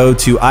that you go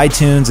to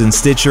iTunes and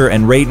Stitcher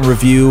and rate and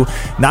review.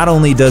 Not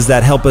only does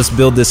that help us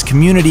build this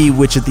community,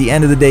 which at the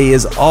end of the day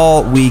is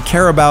all we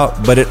care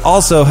about, but it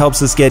also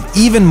helps us get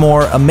even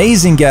more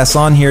amazing guests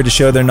on here to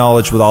share their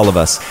knowledge with all of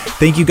us.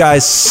 Thank you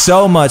guys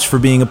so much for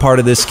being a part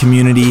of this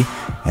community.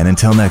 And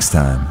until next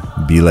time,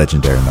 be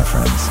legendary, my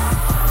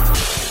friends.